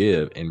to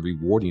give, and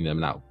rewarding them.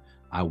 Now,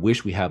 I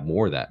wish we had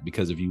more of that,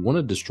 because if you want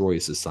to destroy a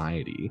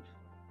society,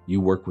 you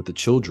work with the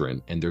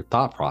children and their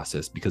thought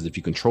process, because if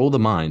you control the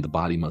mind, the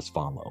body must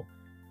follow.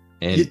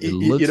 And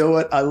you know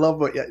what? I love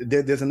what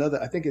there's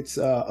another. I think it's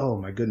oh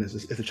my goodness,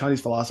 it's a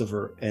Chinese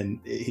philosopher, and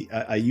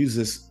I use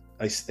this.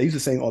 I use the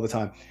saying all the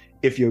time.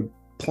 If your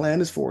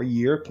plan is for a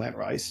year, plant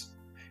rice.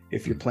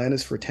 If your plan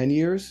is for 10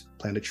 years,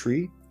 plant a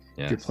tree.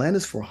 Yes. If your plan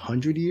is for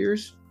 100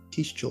 years,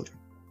 teach children.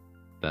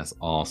 That's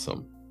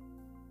awesome.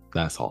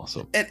 That's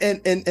awesome.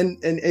 And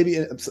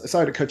maybe,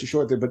 sorry to cut you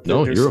short there, but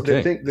no, you're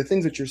okay. The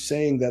things that you're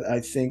saying that I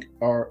think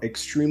are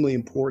extremely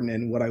important,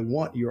 and what I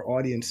want your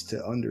audience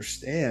to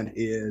understand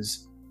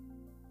is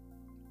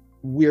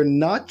we're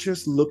not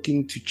just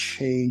looking to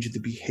change the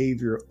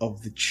behavior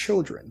of the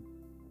children.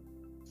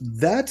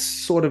 That's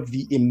sort of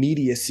the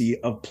immediacy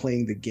of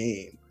playing the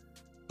game.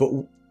 But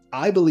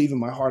I believe in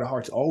my heart of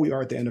hearts, all we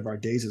are at the end of our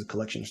days is a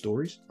collection of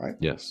stories, right?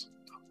 Yes.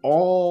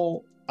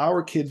 All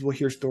our kids will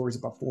hear stories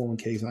about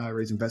 401ks and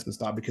IRAs, investment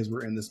stock, because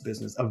we're in this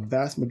business. A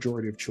vast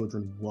majority of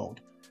children won't.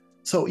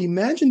 So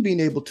imagine being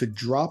able to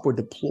drop or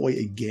deploy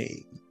a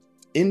game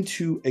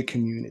into a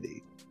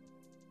community,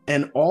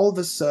 and all of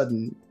a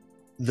sudden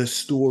the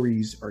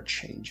stories are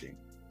changing.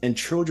 And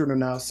children are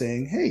now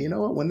saying, hey, you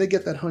know what? When they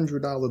get that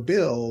 $100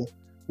 bill,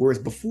 whereas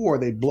before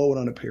they blow it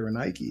on a pair of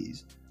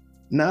Nikes,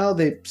 now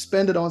they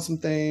spend it on some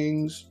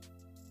things,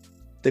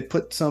 they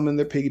put some in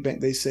their piggy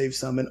bank, they save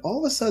some, and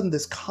all of a sudden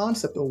this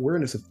concept of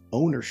awareness of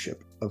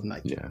ownership of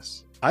Nike.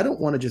 Yes. I don't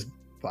want to just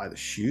buy the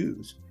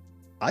shoes.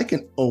 I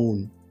can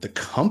own the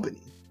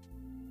company.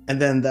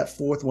 And then that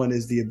fourth one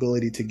is the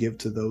ability to give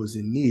to those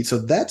in need. So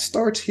that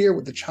starts here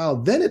with the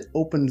child. Then it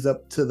opens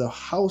up to the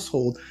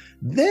household.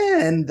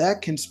 Then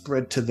that can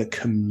spread to the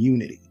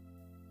community.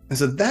 And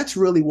so that's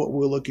really what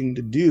we're looking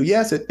to do.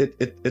 Yes,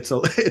 it's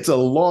a it's a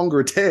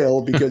longer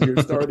tail because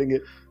you're starting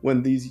it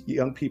when these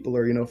young people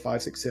are,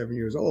 5, 6, 7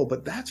 years old.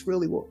 But that's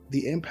really what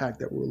the impact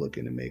that we're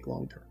looking to make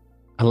long term.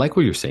 I like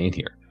what you're saying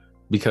here,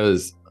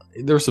 because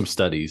there are some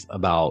studies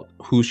about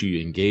who should you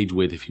engage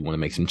with if you want to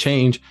make some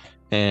change.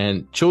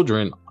 And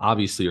children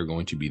obviously are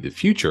going to be the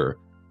future.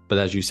 But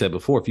as you said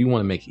before, if you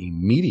want to make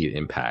immediate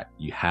impact,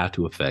 you have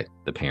to affect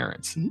the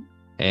parents. Mm-hmm.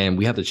 And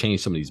we have to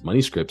change some of these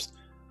money scripts.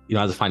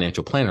 As a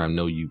financial planner, I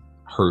know you've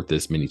heard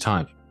this many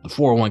times. The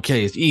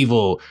 401k is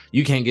evil.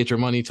 You can't get your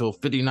money till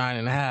 59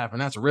 and a half,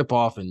 and that's a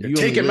ripoff. And you're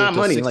taking my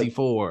money.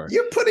 64. Like,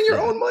 you're putting your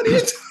own money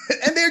into it,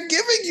 and they're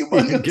giving you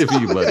money. They're giving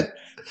you money.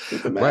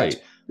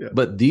 Right. Yeah.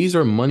 But these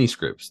are money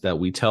scripts that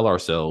we tell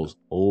ourselves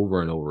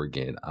over and over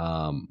again.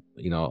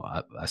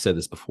 I said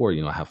this before,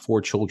 I have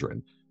 4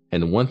 children.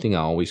 And the one thing I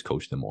always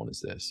coach them on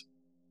is this.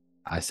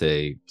 I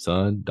say,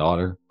 son,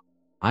 daughter,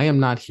 I am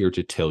not here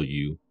to tell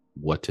you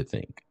what to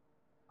think.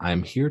 I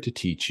am here to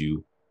teach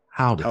you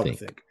how to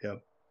think. Yeah.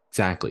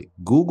 Exactly.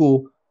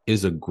 Google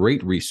is a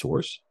great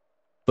resource,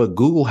 but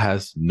Google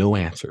has no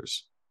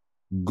answers.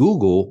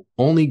 Google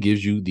only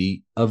gives you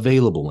the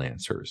available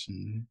answers.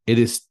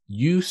 Mm-hmm.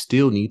 You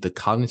still need the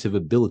cognitive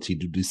ability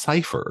to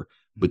decipher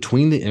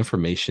between the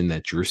information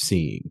that you're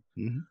seeing.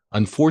 Mm-hmm.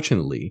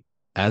 Unfortunately,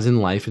 as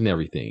in life and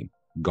everything,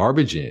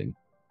 garbage in,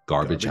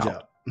 garbage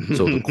out.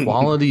 So the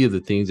quality of the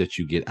things that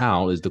you get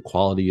out is the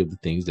quality of the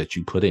things that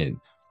you put in.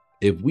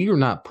 If we are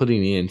not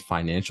putting in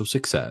financial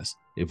success,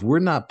 if we're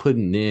not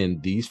putting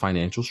in these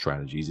financial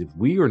strategies, if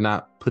we are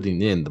not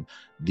putting in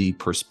the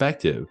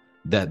perspective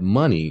that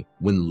money,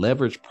 when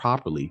leveraged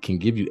properly, can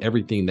give you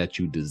everything that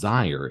you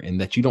desire, and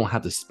that you don't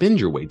have to spend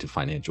your way to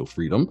financial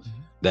freedom,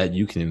 that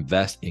you can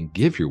invest and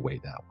give your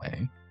way that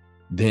way,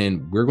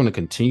 then we're going to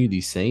continue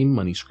these same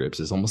money scripts.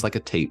 It's almost like a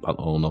tape. I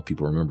don't know if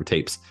people remember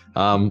tapes.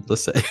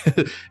 Let's say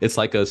it's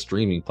like a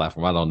streaming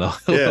platform. I don't know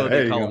what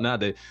they call them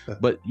nowadays.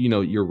 But,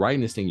 you're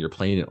writing this thing, you're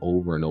playing it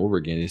over and over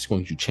again. It's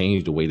going to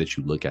change the way that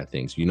you look at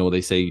things.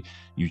 They say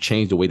you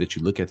change the way that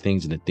you look at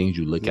things, and the things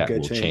you look at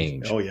will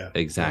change. Oh, yeah.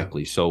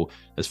 Exactly. Yeah. So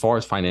as far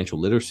as financial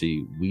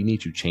literacy, we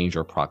need to change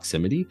our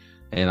proximity.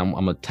 And I'm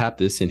going to tap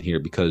this in here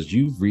because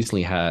you've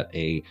recently had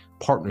a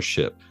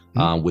partnership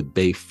with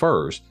Bay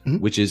First,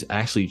 which is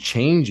actually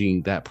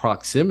changing that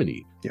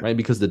proximity, right?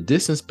 Because the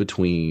distance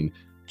between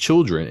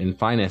children and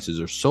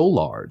finances are so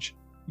large,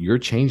 you're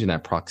changing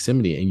that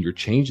proximity and you're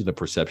changing the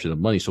perception of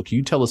money. So can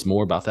you tell us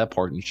more about that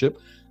partnership,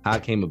 how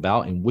it came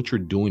about, and what you're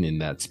doing in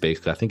that space?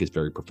 Because I think it's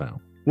very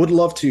profound. Would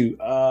love to.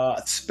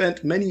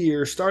 Spent many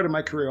years, started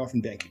my career off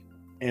in banking.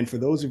 And for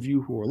those of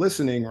you who are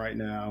listening right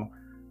now,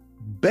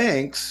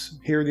 banks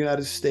here in the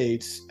United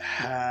States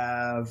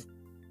have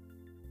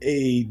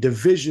a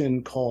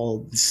division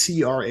called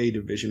the CRA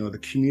division, or the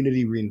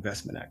Community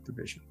Reinvestment Act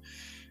division.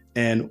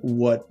 And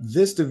what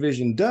this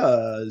division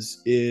does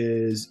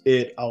is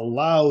it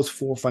allows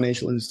for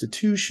financial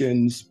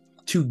institutions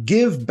to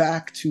give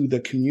back to the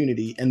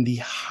community. And the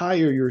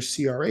higher your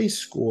CRA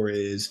score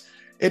is,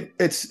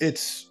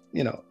 it's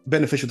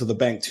beneficial to the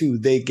bank too.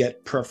 They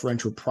get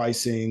preferential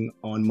pricing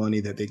on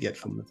money that they get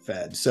from the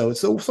Fed. So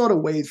it's a sort of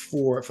way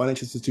for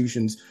financial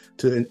institutions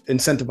to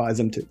incentivize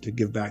them to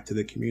give back to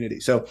the community.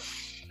 So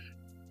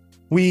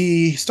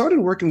we started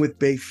working with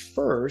Bay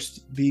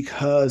First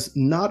because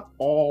not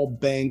all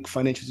bank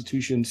financial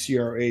institution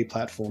CRA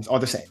platforms are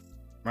the same,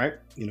 right?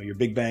 Your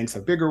big banks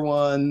are bigger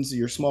ones,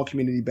 your small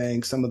community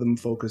banks, some of them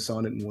focus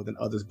on it more than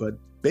others, but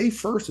Bay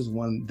First is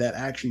one that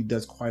actually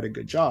does quite a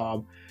good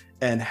job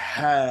and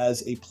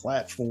has a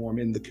platform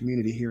in the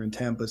community here in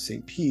Tampa,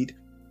 St. Pete,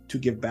 to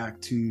give back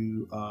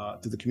to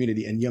the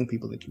community and young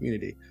people in the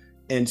community.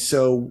 And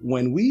so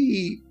when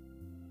we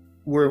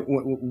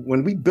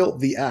built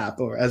the app,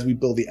 or as we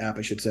build the app,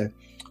 I should say,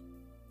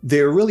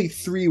 there are really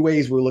 3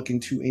 ways we're looking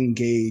to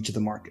engage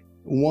the market.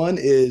 One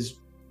is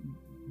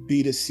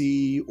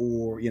B2C,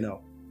 or,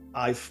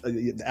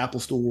 the Apple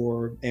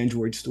Store,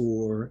 Android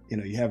Store,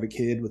 you have a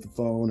kid with a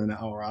phone and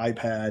or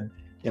iPad,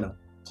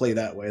 play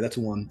that way. That's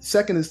one.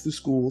 Second is through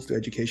schools, through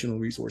educational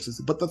resources.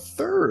 But the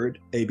third,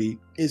 AB,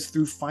 is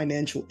through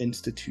financial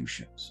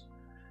institutions,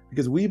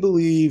 because we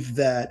believe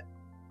that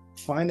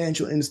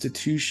financial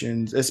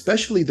institutions,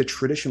 especially the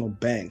traditional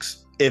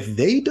banks, if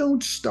they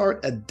don't start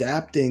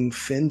adapting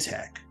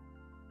fintech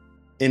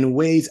in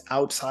ways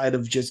outside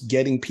of just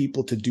getting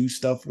people to do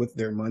stuff with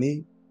their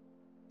money,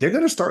 they're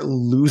going to start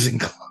losing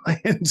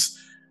clients.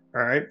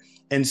 All right.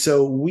 And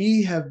so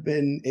we have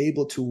been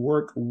able to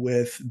work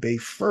with Bay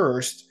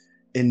First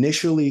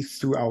initially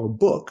through our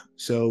book.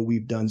 So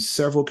we've done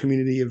several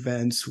community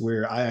events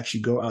where I actually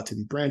go out to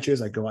the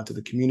branches, I go out to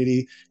the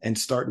community and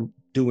start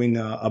doing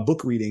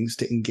book readings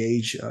to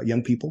engage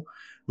young people,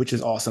 which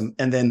is awesome.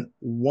 And then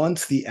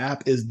once the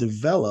app is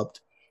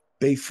developed,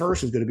 Bay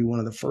First is going to be one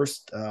of the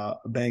first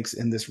banks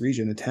in this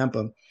region in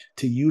Tampa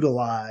to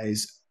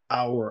utilize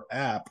our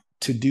app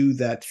to do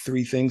that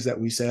 3 things that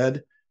we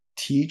said: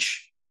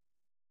 teach,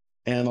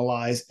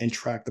 analyze, and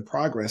track the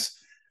progress,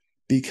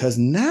 because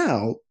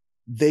now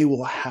they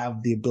will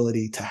have the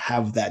ability to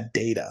have that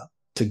data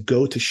to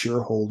go to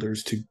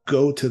shareholders, to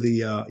go to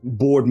the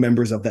board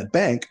members of that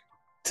bank,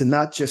 to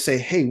not just say,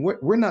 hey,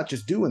 we're not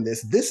just doing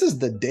this. This is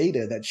the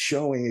data that's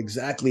showing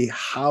exactly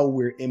how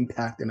we're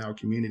impacting our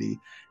community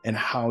and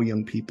how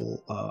young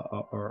people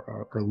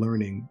are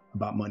learning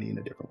about money in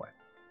a different way.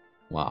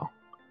 Wow.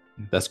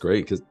 That's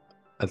great, because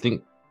I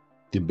think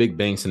the big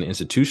banks and the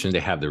institutions,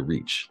 they have their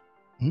reach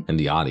and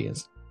the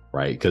audience,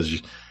 right?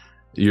 Because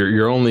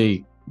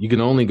you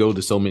can only go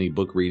to so many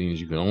book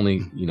readings. You can only,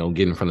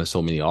 get in front of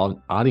so many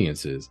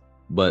audiences.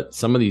 But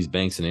some of these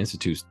banks and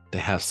institutes, they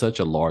have such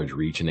a large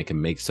reach and they can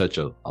make such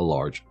a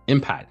large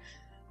impact.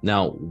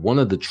 Now, one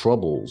of the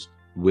troubles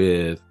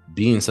with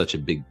being such a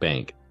big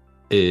bank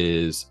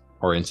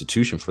or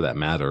institution for that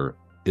matter,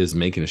 is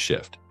making a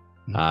shift.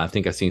 I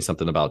think I've seen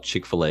something about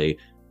Chick-fil-A,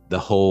 the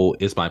whole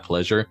 "it's my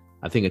pleasure."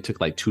 I think it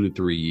took like 2 to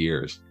 3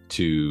 years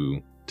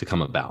to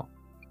come about,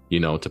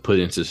 to put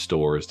into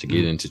stores, to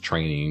get into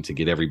training, to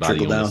get everybody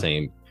Trickle on down. the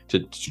same, to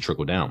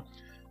trickle down.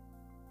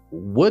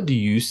 What do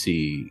you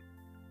see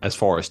as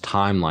far as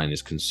timeline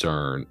is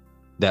concerned,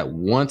 that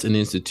once an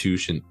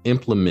institution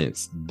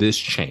implements this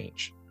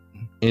change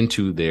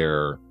into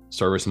their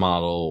service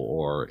model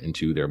or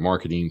into their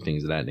marketing,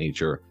 things of that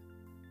nature,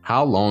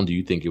 how long do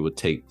you think it would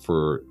take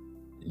for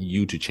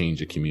you to change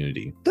the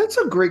community? That's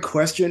a great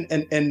question.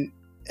 And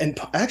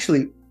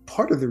actually,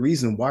 part of the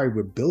reason why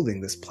we're building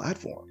this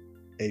platform,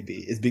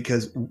 AB, is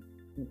because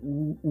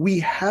we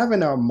have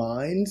in our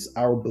minds,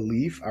 our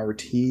belief, our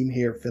team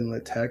here at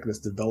Finlit Tech that's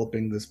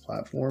developing this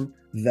platform,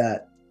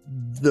 that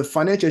the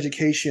financial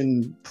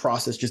education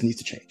process just needs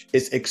to change.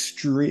 It's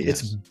extreme.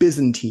 Yes. It's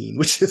Byzantine,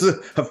 which is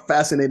a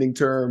fascinating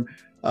term.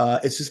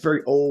 It's just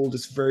very old.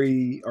 It's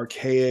very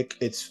archaic.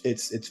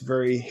 It's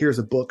very, here's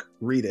a book,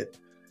 read it.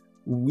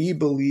 We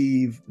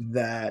believe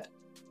that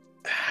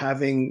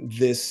having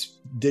this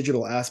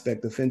digital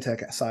aspect, the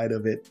fintech side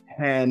of it,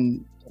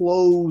 can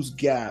close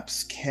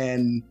gaps,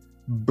 can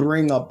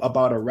bring up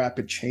about a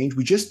rapid change.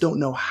 We just don't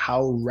know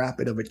how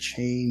rapid of a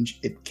change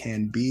it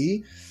can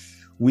be.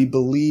 We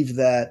believe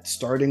that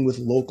starting with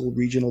local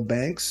regional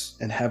banks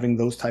and having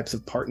those types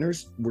of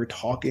partners, we're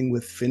talking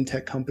with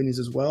fintech companies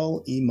as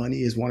well.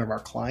 eMoney is one of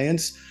our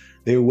clients.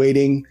 They're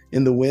waiting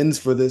in the wings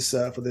for this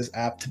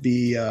app to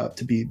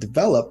be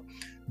developed,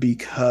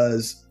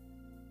 because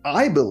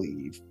I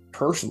believe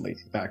personally,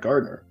 Matt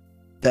Gardner,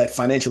 that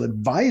financial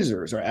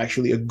advisors are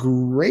actually a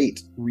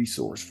great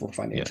resource for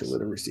financial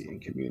literacy in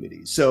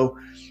communities. So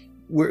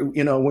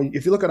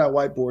if you look at our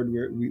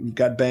whiteboard, we've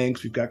got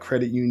banks, we've got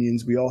credit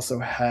unions, we also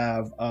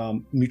have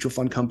mutual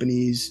fund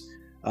companies,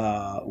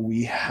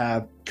 we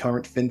have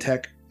current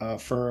fintech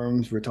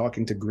firms. We're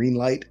talking to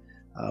Greenlight,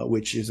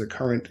 which is a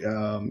current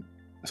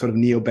sort of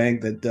neobank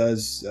that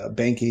does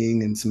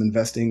banking and some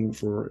investing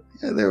for,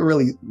 they're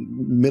really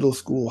middle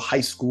school,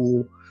 high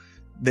school.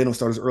 They don't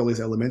start as early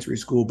as elementary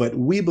school, but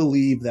we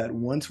believe that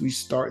once we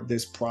start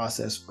this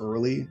process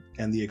early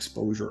and the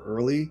exposure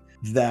early,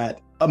 that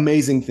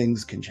amazing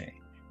things can change.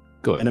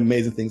 Good. And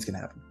amazing things can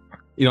happen.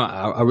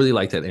 I really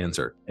like that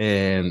answer.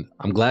 And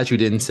I'm glad you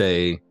didn't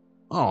say,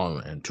 oh,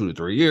 in 2 to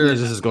 3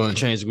 years, this is going to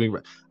change.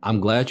 I'm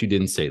glad you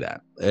didn't say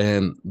that.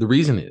 And the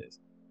reason is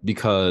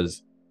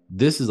because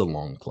this is a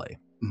long play.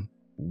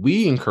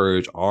 We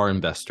encourage our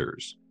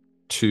investors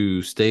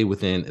to stay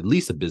within at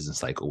least a business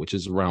cycle, which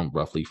is around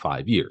roughly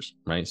 5 years,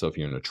 right? So if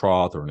you're in a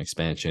trough or an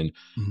expansion,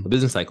 a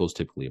business cycle is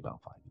typically about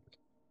 5 years.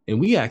 And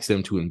we ask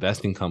them to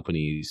invest in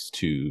companies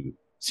to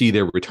see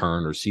their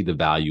return or see the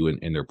value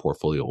in their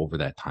portfolio over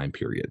that time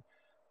period.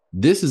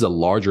 This is a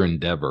larger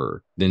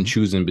endeavor than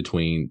choosing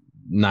between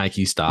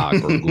Nike stock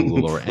or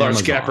Google or Amazon.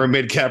 Large cap or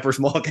mid cap or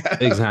small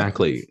cap.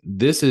 Exactly.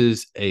 This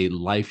is a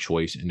life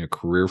choice and a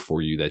career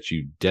for you that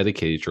you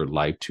dedicated your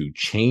life to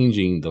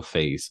changing the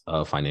face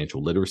of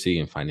financial literacy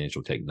and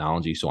financial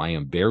technology. So I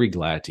am very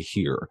glad to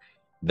hear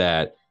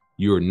that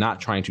you're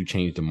not trying to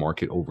change the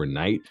market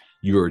overnight.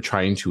 You're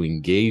trying to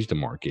engage the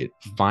market,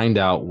 find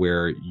out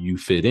where you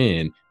fit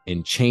in,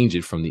 and change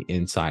it from the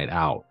inside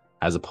out,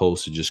 as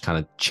opposed to just kind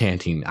of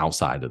chanting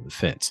outside of the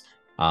fence.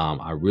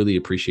 I really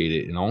appreciate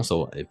it. And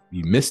also, if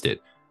you missed it,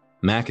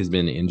 Mac has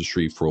been in the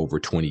industry for over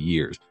 20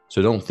 years.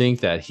 So don't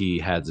think that he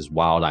had this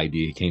wild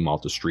idea. He came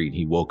off the street.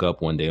 He woke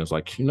up one day and was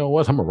like, you know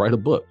what? I'm going to write a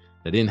book.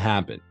 That didn't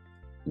happen.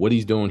 What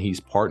he's doing, he's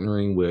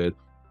partnering with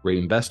great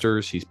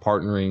investors. He's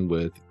partnering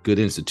with good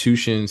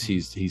institutions.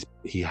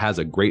 He has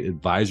a great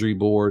advisory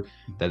board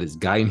that is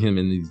guiding him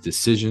in these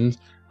decisions,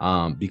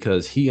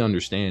 because he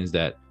understands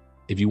that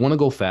if you want to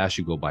go fast,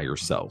 you go by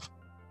yourself.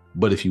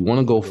 But if you want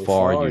to go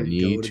far, you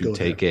need to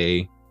take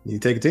a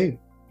team.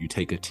 You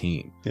take a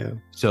team. Yeah.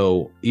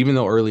 So even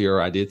though earlier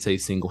I did say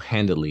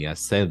single-handedly, I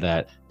said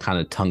that kind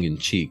of tongue in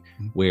cheek,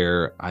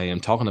 where I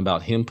am talking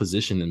about him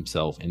positioning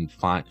himself in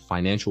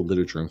financial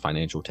literature and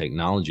financial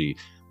technology,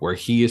 where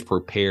he is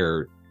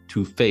prepared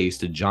to face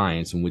the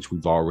giants in which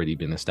we've already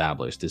been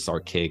established, this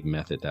archaic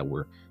method that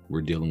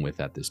we're dealing with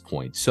at this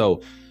point.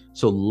 So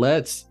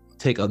let's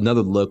take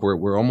another look.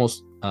 We're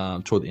almost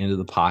toward the end of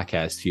the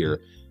podcast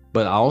here,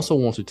 but I also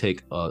want to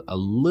take a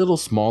little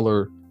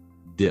smaller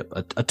dip,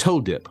 a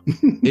toe dip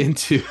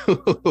into,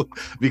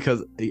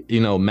 because,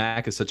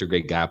 Mac is such a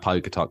great guy. I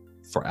probably could talk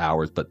for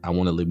hours, but I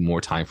want to leave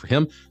more time for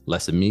him,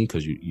 less than me,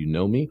 because you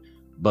know me.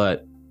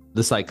 But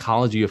the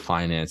psychology of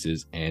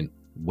finances and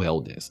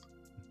wellness,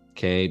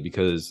 okay?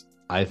 Because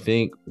I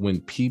think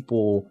when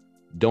people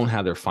don't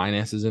have their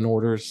finances in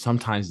order,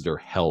 sometimes their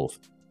health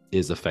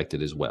is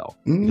affected as well.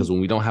 Because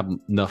when we don't have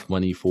enough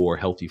money for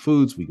healthy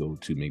foods, we go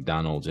to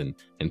McDonald's and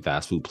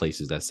fast food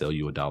places that sell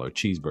you $1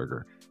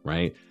 cheeseburger,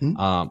 right?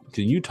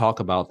 Can you talk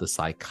about the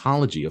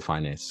psychology of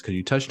finances? Because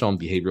you touched on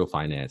behavioral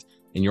finance,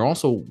 and you're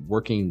also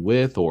working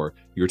with, or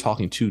you're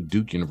talking to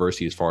Duke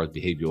University as far as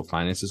behavioral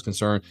finance is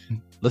concerned.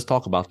 Let's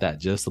talk about that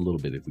just a little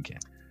bit if we can.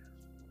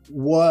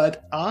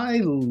 What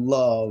I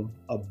love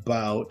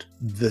about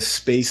the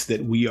space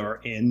that we are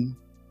in,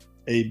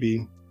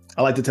 AB,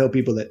 I like to tell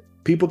people that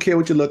people care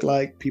what you look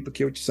like, people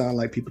care what you sound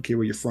like, people care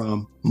where you're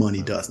from.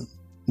 Money doesn't.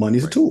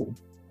 Money's a tool.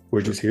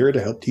 We're just here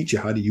to help teach you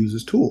how to use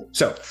this tool.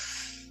 So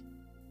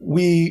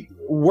we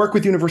work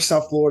with University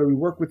of South Florida. We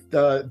work with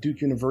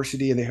Duke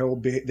University and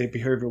the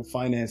behavioral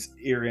finance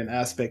area and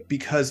aspect,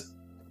 because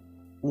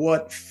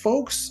what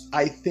folks,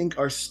 I think,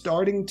 are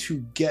starting to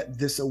get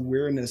this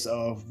awareness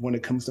of when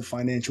it comes to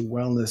financial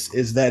wellness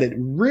is that it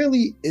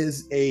really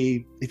is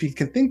if you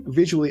can think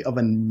visually of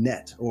a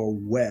net or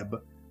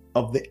web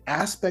of the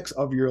aspects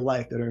of your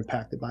life that are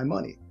impacted by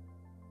money.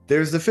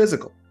 There's the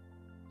physical,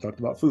 talked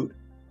about food.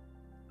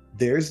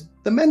 There's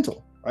the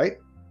mental, right?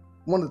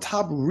 One of the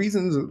top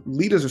reasons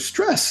leaders are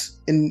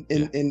stressed in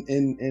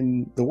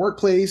the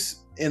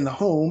workplace, in the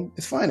home,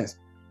 is finance.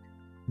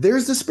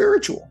 There's the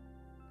spiritual,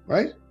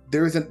 right?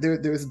 There's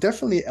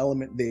definitely an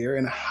element there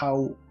and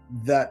how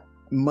that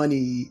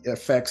money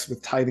affects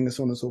with tithing and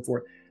so on and so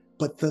forth.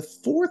 But the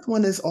fourth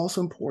one is also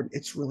important.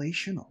 It's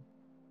relational.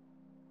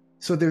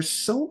 So there's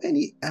so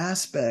many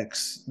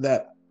aspects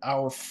that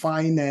our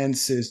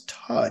finances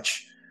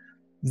touch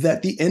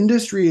that the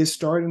industry is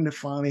starting to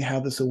finally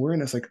have this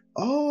awareness, like,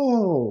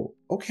 oh,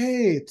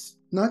 okay, it's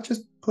not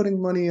just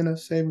putting money in a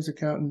savings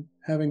account and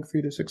having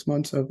 3 to 6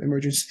 months of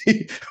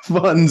emergency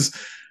funds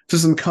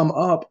to come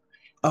up.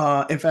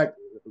 In fact,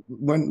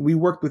 when we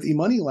worked with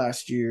eMoney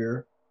last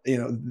year,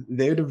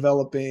 they're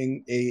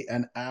developing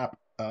an app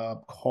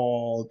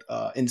called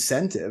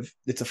Incentive.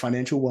 It's a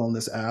financial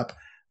wellness app.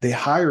 They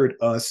hired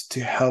us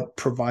to help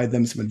provide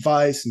them some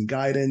advice and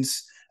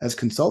guidance as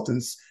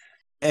consultants,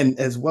 and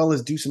as well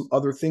as do some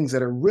other things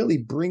that are really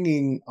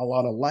bringing a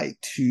lot of light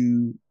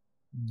to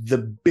the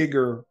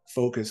bigger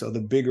focus or the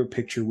bigger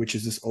picture, which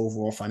is this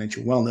overall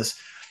financial wellness.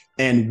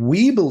 And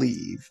we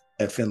believe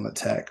at Finland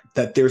Tech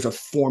that there's a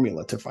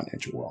formula to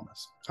financial wellness,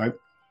 right?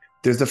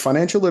 There's the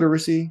financial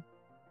literacy,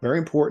 very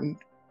important.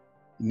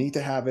 You need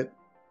to have it.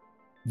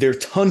 There are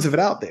tons of it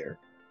out there.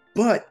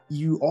 But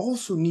you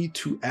also need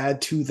to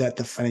add to that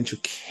the financial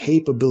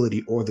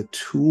capability or the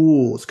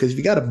tools, because if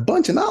you got a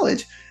bunch of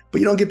knowledge,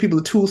 but you don't give people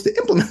the tools to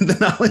implement the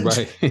knowledge,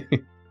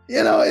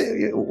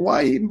 right?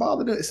 Why even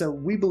bother doing it? So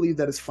we believe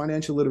that it's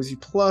financial literacy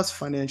plus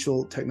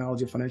financial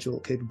technology, financial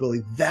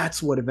capability.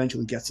 That's what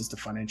eventually gets us to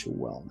financial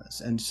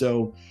wellness. And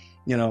so,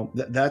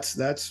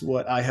 that's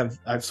what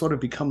I've sort of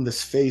become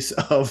this face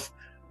of,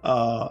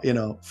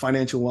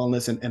 financial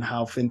wellness and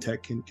how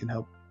fintech can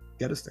help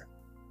get us there.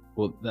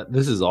 Well,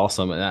 this is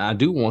awesome. And I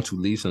do want to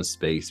leave some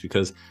space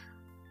because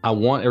I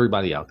want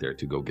everybody out there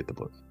to go get the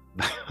book.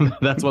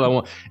 That's what I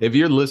want. If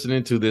you're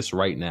listening to this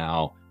right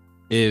now,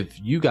 if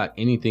you got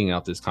anything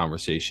out this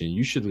conversation,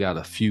 you should have got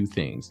a few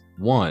things.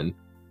 One,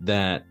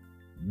 that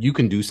you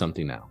can do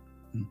something now.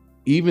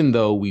 Even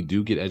though we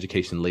do get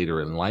education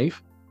later in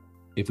life,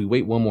 if we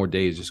wait one more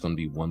day, it's just going to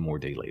be one more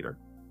day later.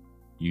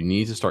 You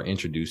need to start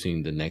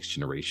introducing the next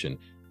generation.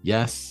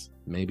 Yes,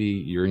 maybe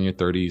you're in your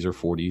 30s or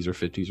 40s or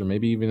 50s, or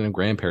maybe even a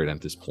grandparent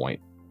at this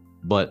point,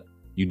 but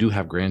you do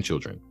have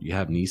grandchildren, you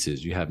have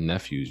nieces, you have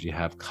nephews, you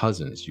have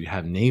cousins, you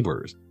have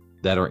neighbors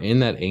that are in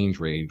that age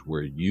range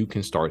where you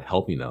can start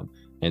helping them.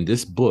 And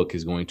this book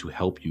is going to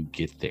help you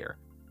get there.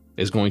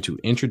 It's going to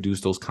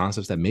introduce those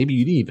concepts that maybe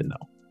you didn't even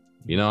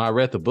know. I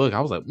read the book, I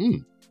was like,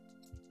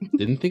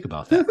 didn't think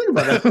about that. Think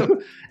about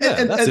that.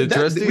 That's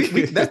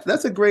interesting.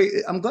 That's a great,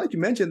 I'm glad you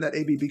mentioned that,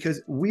 AB,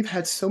 because we've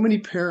had so many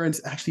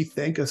parents actually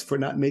thank us for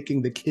not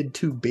making the kid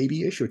too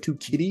babyish or too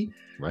kiddie.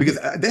 Right. Because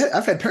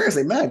I've had parents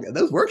say, man,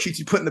 those worksheets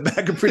you put in the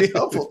back are pretty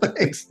helpful.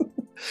 Thanks.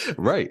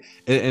 Right.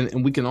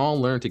 And we can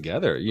all learn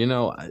together.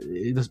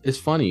 It's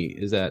funny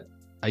is that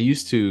I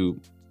used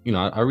to,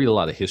 I read a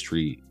lot of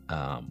history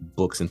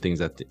books and things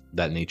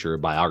that nature,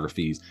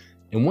 biographies.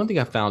 And one thing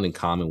I found in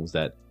common was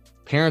that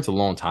parents a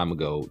long time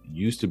ago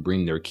used to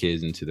bring their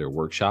kids into their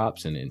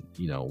workshops and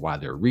while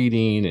they're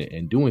reading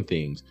and doing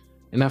things.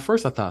 And at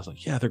first I thought,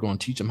 yeah, they're going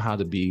to teach them how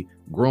to be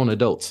grown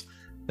adults.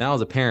 Now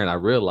as a parent, I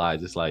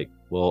realized it's like,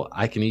 well,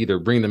 I can either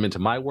bring them into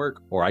my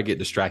work or I get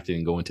distracted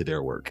and go into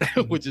their work,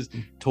 which is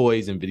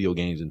toys and video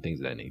games and things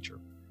of that nature.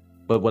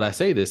 But what I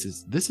say this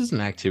is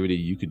an activity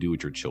you could do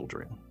with your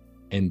children,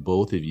 and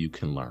both of you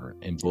can learn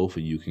and both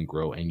of you can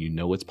grow, and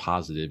it's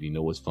positive,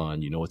 it's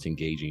fun, it's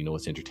engaging,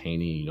 it's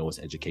entertaining, it's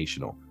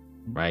educational.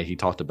 Right? He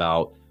talked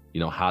about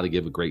how to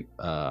give a great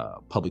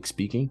public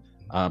speaking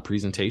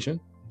presentation.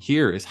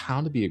 Here is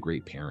how to be a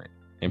great parent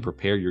and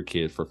prepare your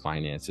kid for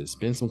finances.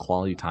 Spend some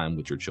quality time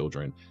with your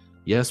children.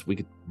 Yes, we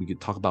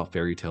could talk about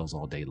fairy tales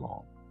all day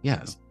long.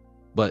 Yes,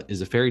 but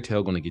is a fairy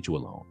tale going to get you a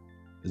loan?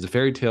 Is a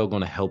fairy tale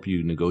going to help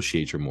you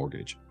negotiate your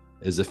mortgage?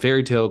 Is a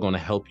fairy tale going to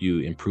help you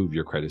improve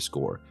your credit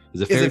score?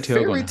 Is a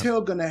fairy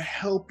tale going to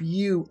help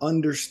you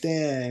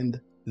understand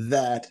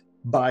that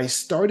by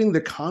starting the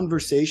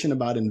conversation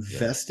about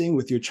investing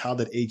with your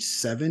child at age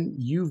 7,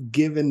 you've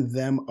given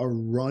them a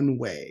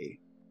runway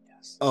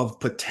of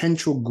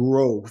potential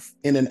growth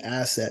in an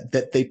asset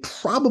that they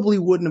probably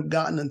wouldn't have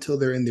gotten until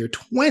they're in their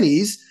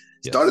 20s,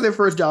 started their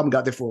first job and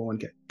got their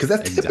 401k? Because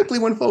that's typically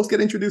when folks get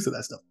introduced to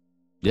that stuff.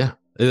 Yeah,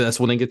 that's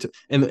when they get to,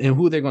 and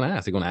who are they going to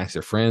ask? They're going to ask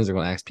their friends. They're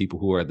going to ask people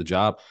who are at the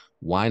job.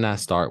 Why not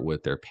start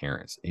with their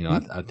parents?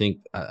 I think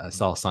I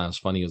saw a sign. It was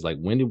funny. It was like,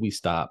 when did we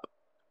stop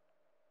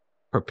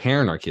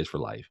preparing our kids for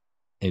life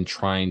and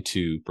trying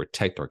to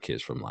protect our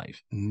kids from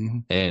life?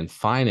 And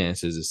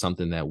finances is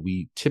something that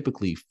we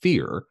typically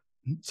fear.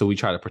 So we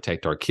try to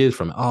protect our kids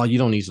from, oh, you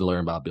don't need to learn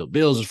about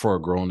bills is for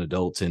grown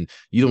adults and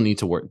you don't need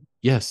to work.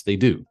 Yes, they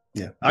do.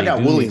 Yeah, I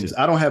got Williams.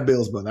 I don't have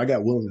Bills, brother. I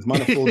got Williams.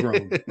 Mine are full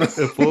grown.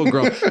 Full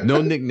grown. No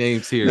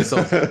nicknames here. So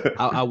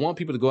I want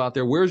people to go out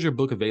there. Where's your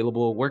book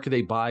available? Where can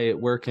they buy it?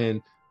 Where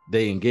can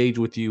they engage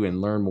with you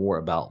and learn more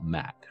about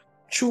Mac?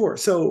 Sure.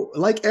 So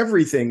like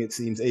everything, it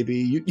seems,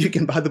 AB, you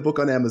can buy the book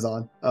on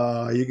Amazon.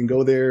 You can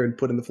go there and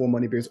put in the 4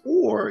 Money Bears.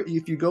 Or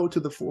if you go to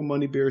the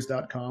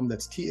 4moneybears.com,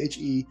 that's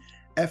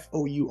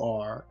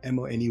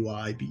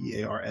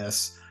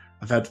TheForMoneyBears.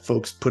 I've had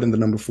folks put in the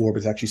number 4, but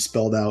it's actually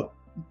spelled out.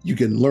 You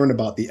can learn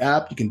about the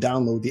app. You can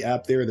download the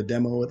app there, the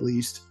demo at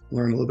least,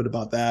 learn a little bit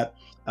about that.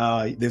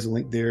 There's a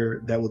link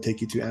there that will take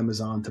you to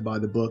Amazon to buy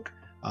the book.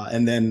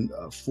 And then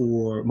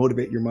for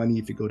Motivate Your Money,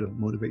 if you go to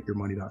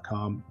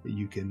motivateyourmoney.com,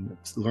 you can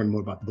learn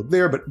more about the book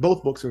there. But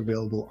both books are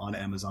available on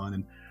Amazon.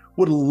 And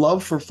would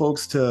love for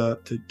folks to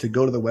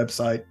go to the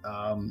website.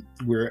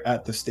 We're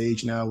at the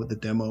stage now with the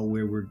demo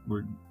where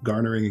we're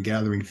garnering and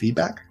gathering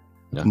feedback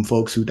from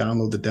folks who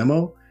download the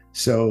demo.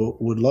 So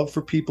would love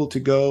for people to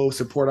go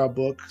support our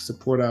book,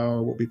 support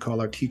our what we call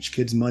our Teach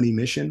Kids Money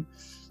mission,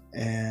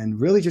 and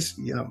really just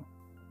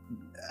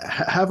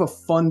have a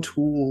fun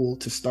tool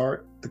to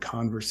start the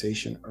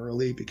conversation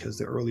early, because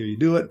the earlier you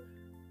do it,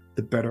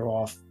 the better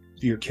off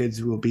your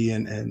kids will be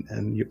and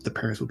the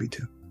parents will be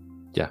too.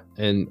 Yeah,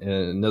 and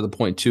another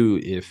point too,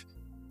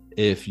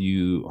 if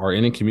you are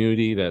in a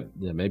community that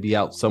may be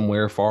out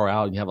somewhere far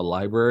out and you have a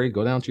library,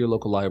 go down to your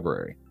local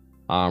library,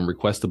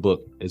 request a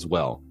book as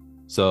well.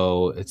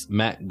 So it's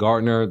Matt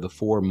Gardner, The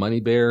 4 Money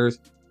Bears.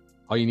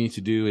 All you need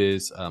to do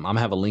is, I'm gonna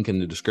have a link in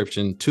the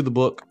description to the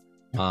book.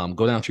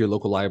 Go down to your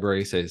local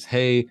library, says,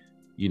 hey,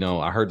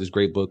 I heard this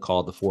great book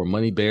called The 4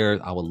 Money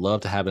Bears. I would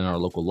love to have it in our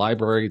local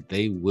library.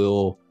 They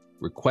will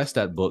request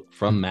that book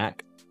from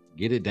Mac,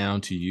 get it down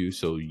to you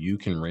so you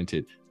can rent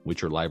it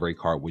with your library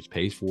card, which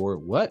pays for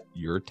what?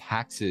 Your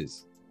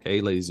taxes. Okay,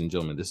 ladies and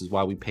gentlemen, this is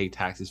why we pay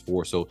taxes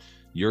for, so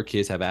your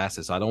kids have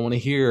access. I don't want to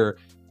hear,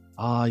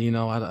 I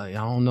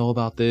don't know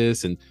about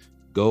this, and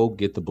go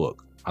get the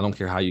book. I don't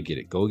care how you get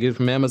it. Go get it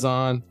from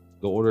Amazon,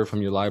 go order it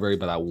from your library,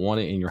 but I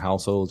want it in your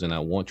households and I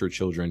want your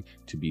children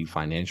to be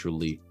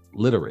financially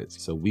literate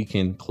so we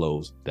can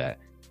close that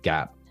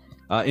gap.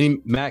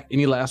 Mac,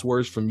 any last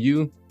words from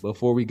you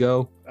before we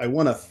go? I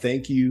want to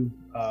thank you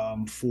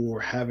for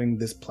having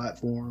this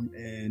platform,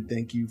 and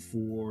thank you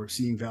for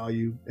seeing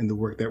value in the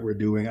work that we're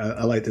doing.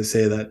 I like to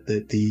say that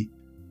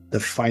the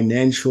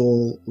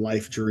financial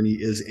life journey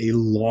is a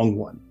long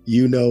one.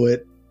 You know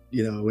it.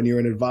 When you're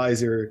an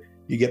advisor,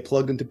 you get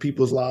plugged into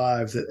people's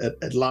lives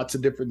at lots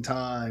of different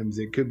times.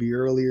 It could be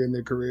earlier in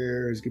their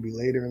careers, it could be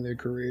later in their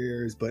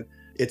careers, but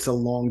it's a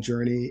long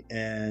journey.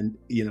 And,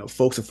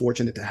 folks are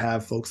fortunate to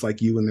have folks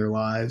like you in their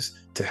lives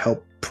to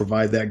help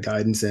provide that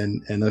guidance.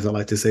 And as I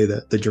like to say,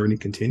 that the journey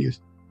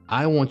continues.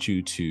 I want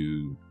you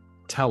to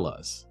tell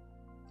us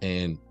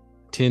in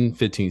 10,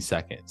 15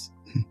 seconds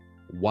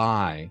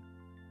why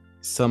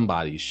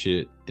somebody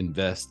should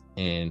invest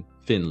in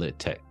FinLit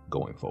tech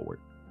going forward.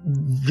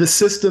 The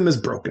system is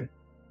broken.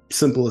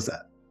 Simple as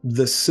that.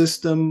 The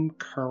system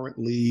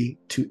currently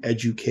to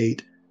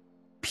educate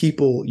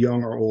people,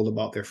 young or old,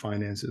 about their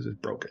finances is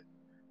broken.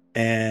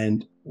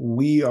 And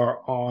we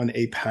are on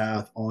a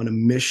path, on a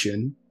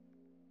mission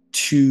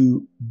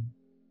to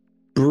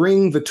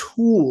bring the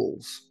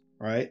tools,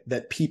 right,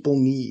 that people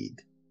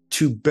need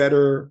to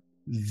better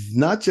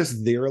not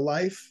just their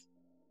life,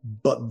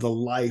 but the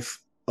life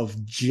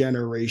of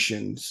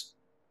generations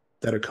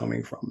that are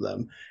coming from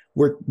them.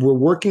 We're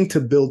working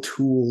to build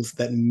tools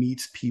that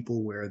meets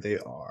people where they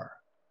are,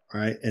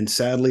 right? And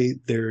sadly,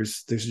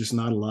 there's just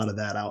not a lot of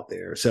that out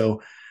there.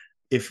 So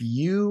if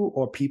you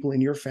or people in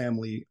your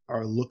family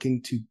are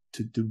looking to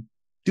do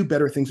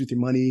better things with your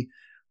money,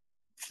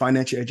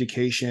 financial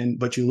education,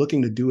 but you're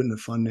looking to do it in a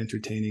fun,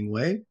 entertaining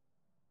way,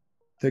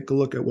 take a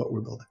look at what we're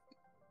building.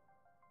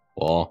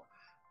 Well,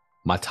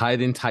 My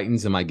tithing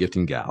titans and my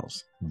gifting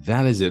gals.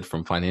 That is it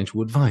from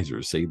financial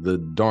advisors say the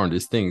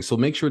darndest things. So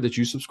make sure that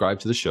you subscribe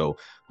to the show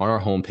on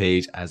our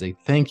homepage. As a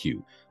thank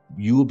you,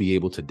 you will be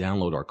able to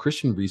download our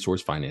Christian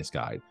Resource Finance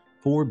Guide,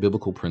 4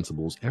 biblical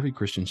principles every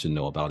Christian should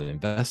know about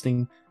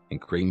investing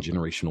and creating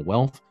generational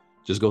wealth.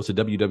 Just go to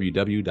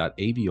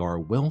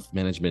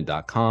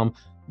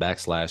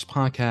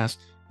www.abrwealthmanagement.com/podcast,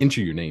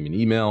 enter your name and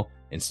email,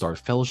 and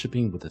start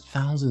fellowshipping with the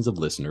thousands of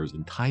listeners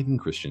and tithing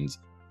Christians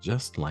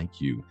just like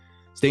you.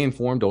 Stay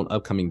informed on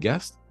upcoming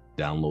guests,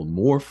 download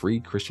more free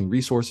Christian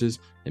resources,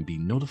 and be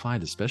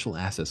notified of special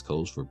access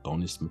codes for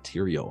bonus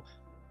material.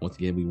 Once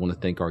again, we want to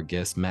thank our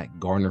guest, Matt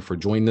Gardner, for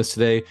joining us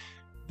today.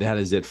 That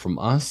is it from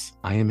us.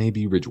 I am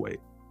A.B. Ridgway,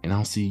 and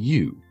I'll see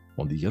you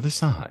on the other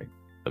side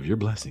of your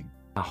blessing.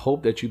 I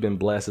hope that you've been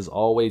blessed. As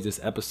always, this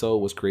episode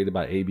was created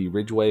by A.B.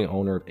 Ridgway,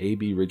 owner of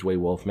A.B. Ridgway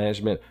Wealth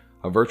Management,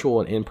 a virtual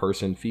and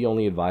in-person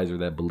fee-only advisor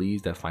that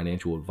believes that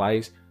financial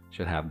advice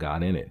should have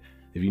God in it.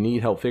 If you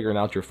need help figuring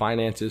out your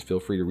finances,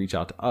 feel free to reach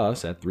out to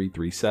us at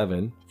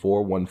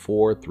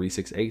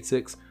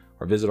 337-414-3686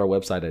 or visit our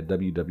website at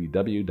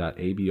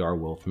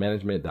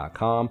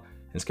www.abrwealthmanagement.com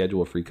and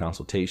schedule a free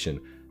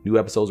consultation. New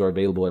episodes are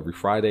available every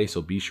Friday,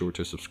 so be sure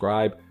to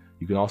subscribe.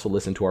 You can also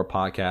listen to our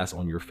podcast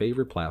on your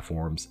favorite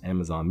platforms,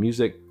 Amazon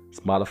Music,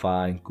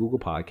 Spotify, Google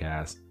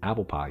Podcasts,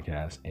 Apple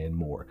Podcasts, and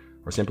more.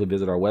 Or simply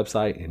visit our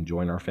website and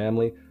join our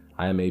family.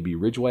 I am A.B.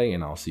 Ridgway,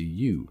 and I'll see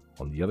you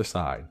on the other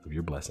side of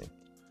your blessing.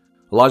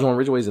 Olajuwon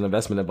Ridgway is an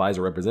investment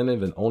advisor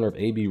representative and owner of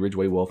A.B.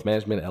 Ridgway Wealth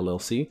Management,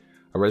 LLC,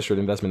 a registered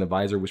investment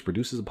advisor which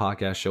produces a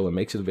podcast show and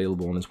makes it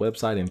available on his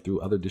website and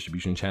through other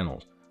distribution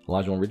channels.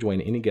 Olajuwon Ridgway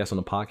and any guests on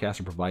the podcast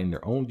are providing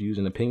their own views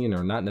and opinion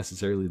and are not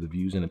necessarily the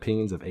views and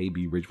opinions of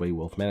A.B. Ridgway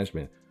Wealth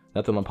Management.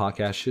 Nothing on the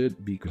podcast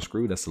should be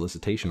construed as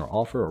solicitation or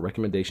offer or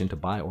recommendation to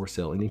buy or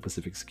sell any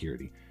specific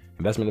security.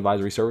 Investment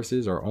advisory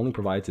services are only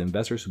provided to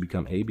investors who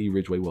become A.B.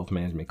 Ridgway Wealth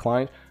Management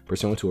clients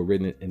pursuant to a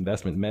written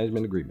investment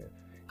management agreement.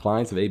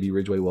 Clients of A.B.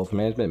 Ridgway Wealth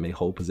Management may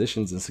hold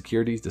positions in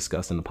securities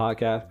discussed in the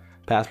podcast.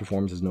 Past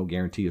performance is no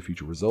guarantee of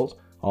future results.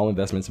 All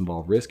investments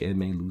involve risk and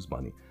may lose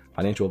money.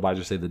 Financial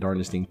advisors say the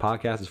Darndest Thing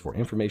podcast is for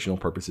informational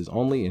purposes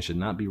only and should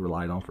not be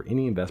relied on for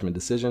any investment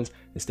decisions.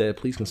 Instead,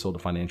 please consult a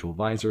financial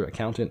advisor,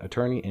 accountant,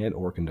 attorney,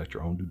 and/or conduct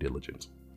your own due diligence.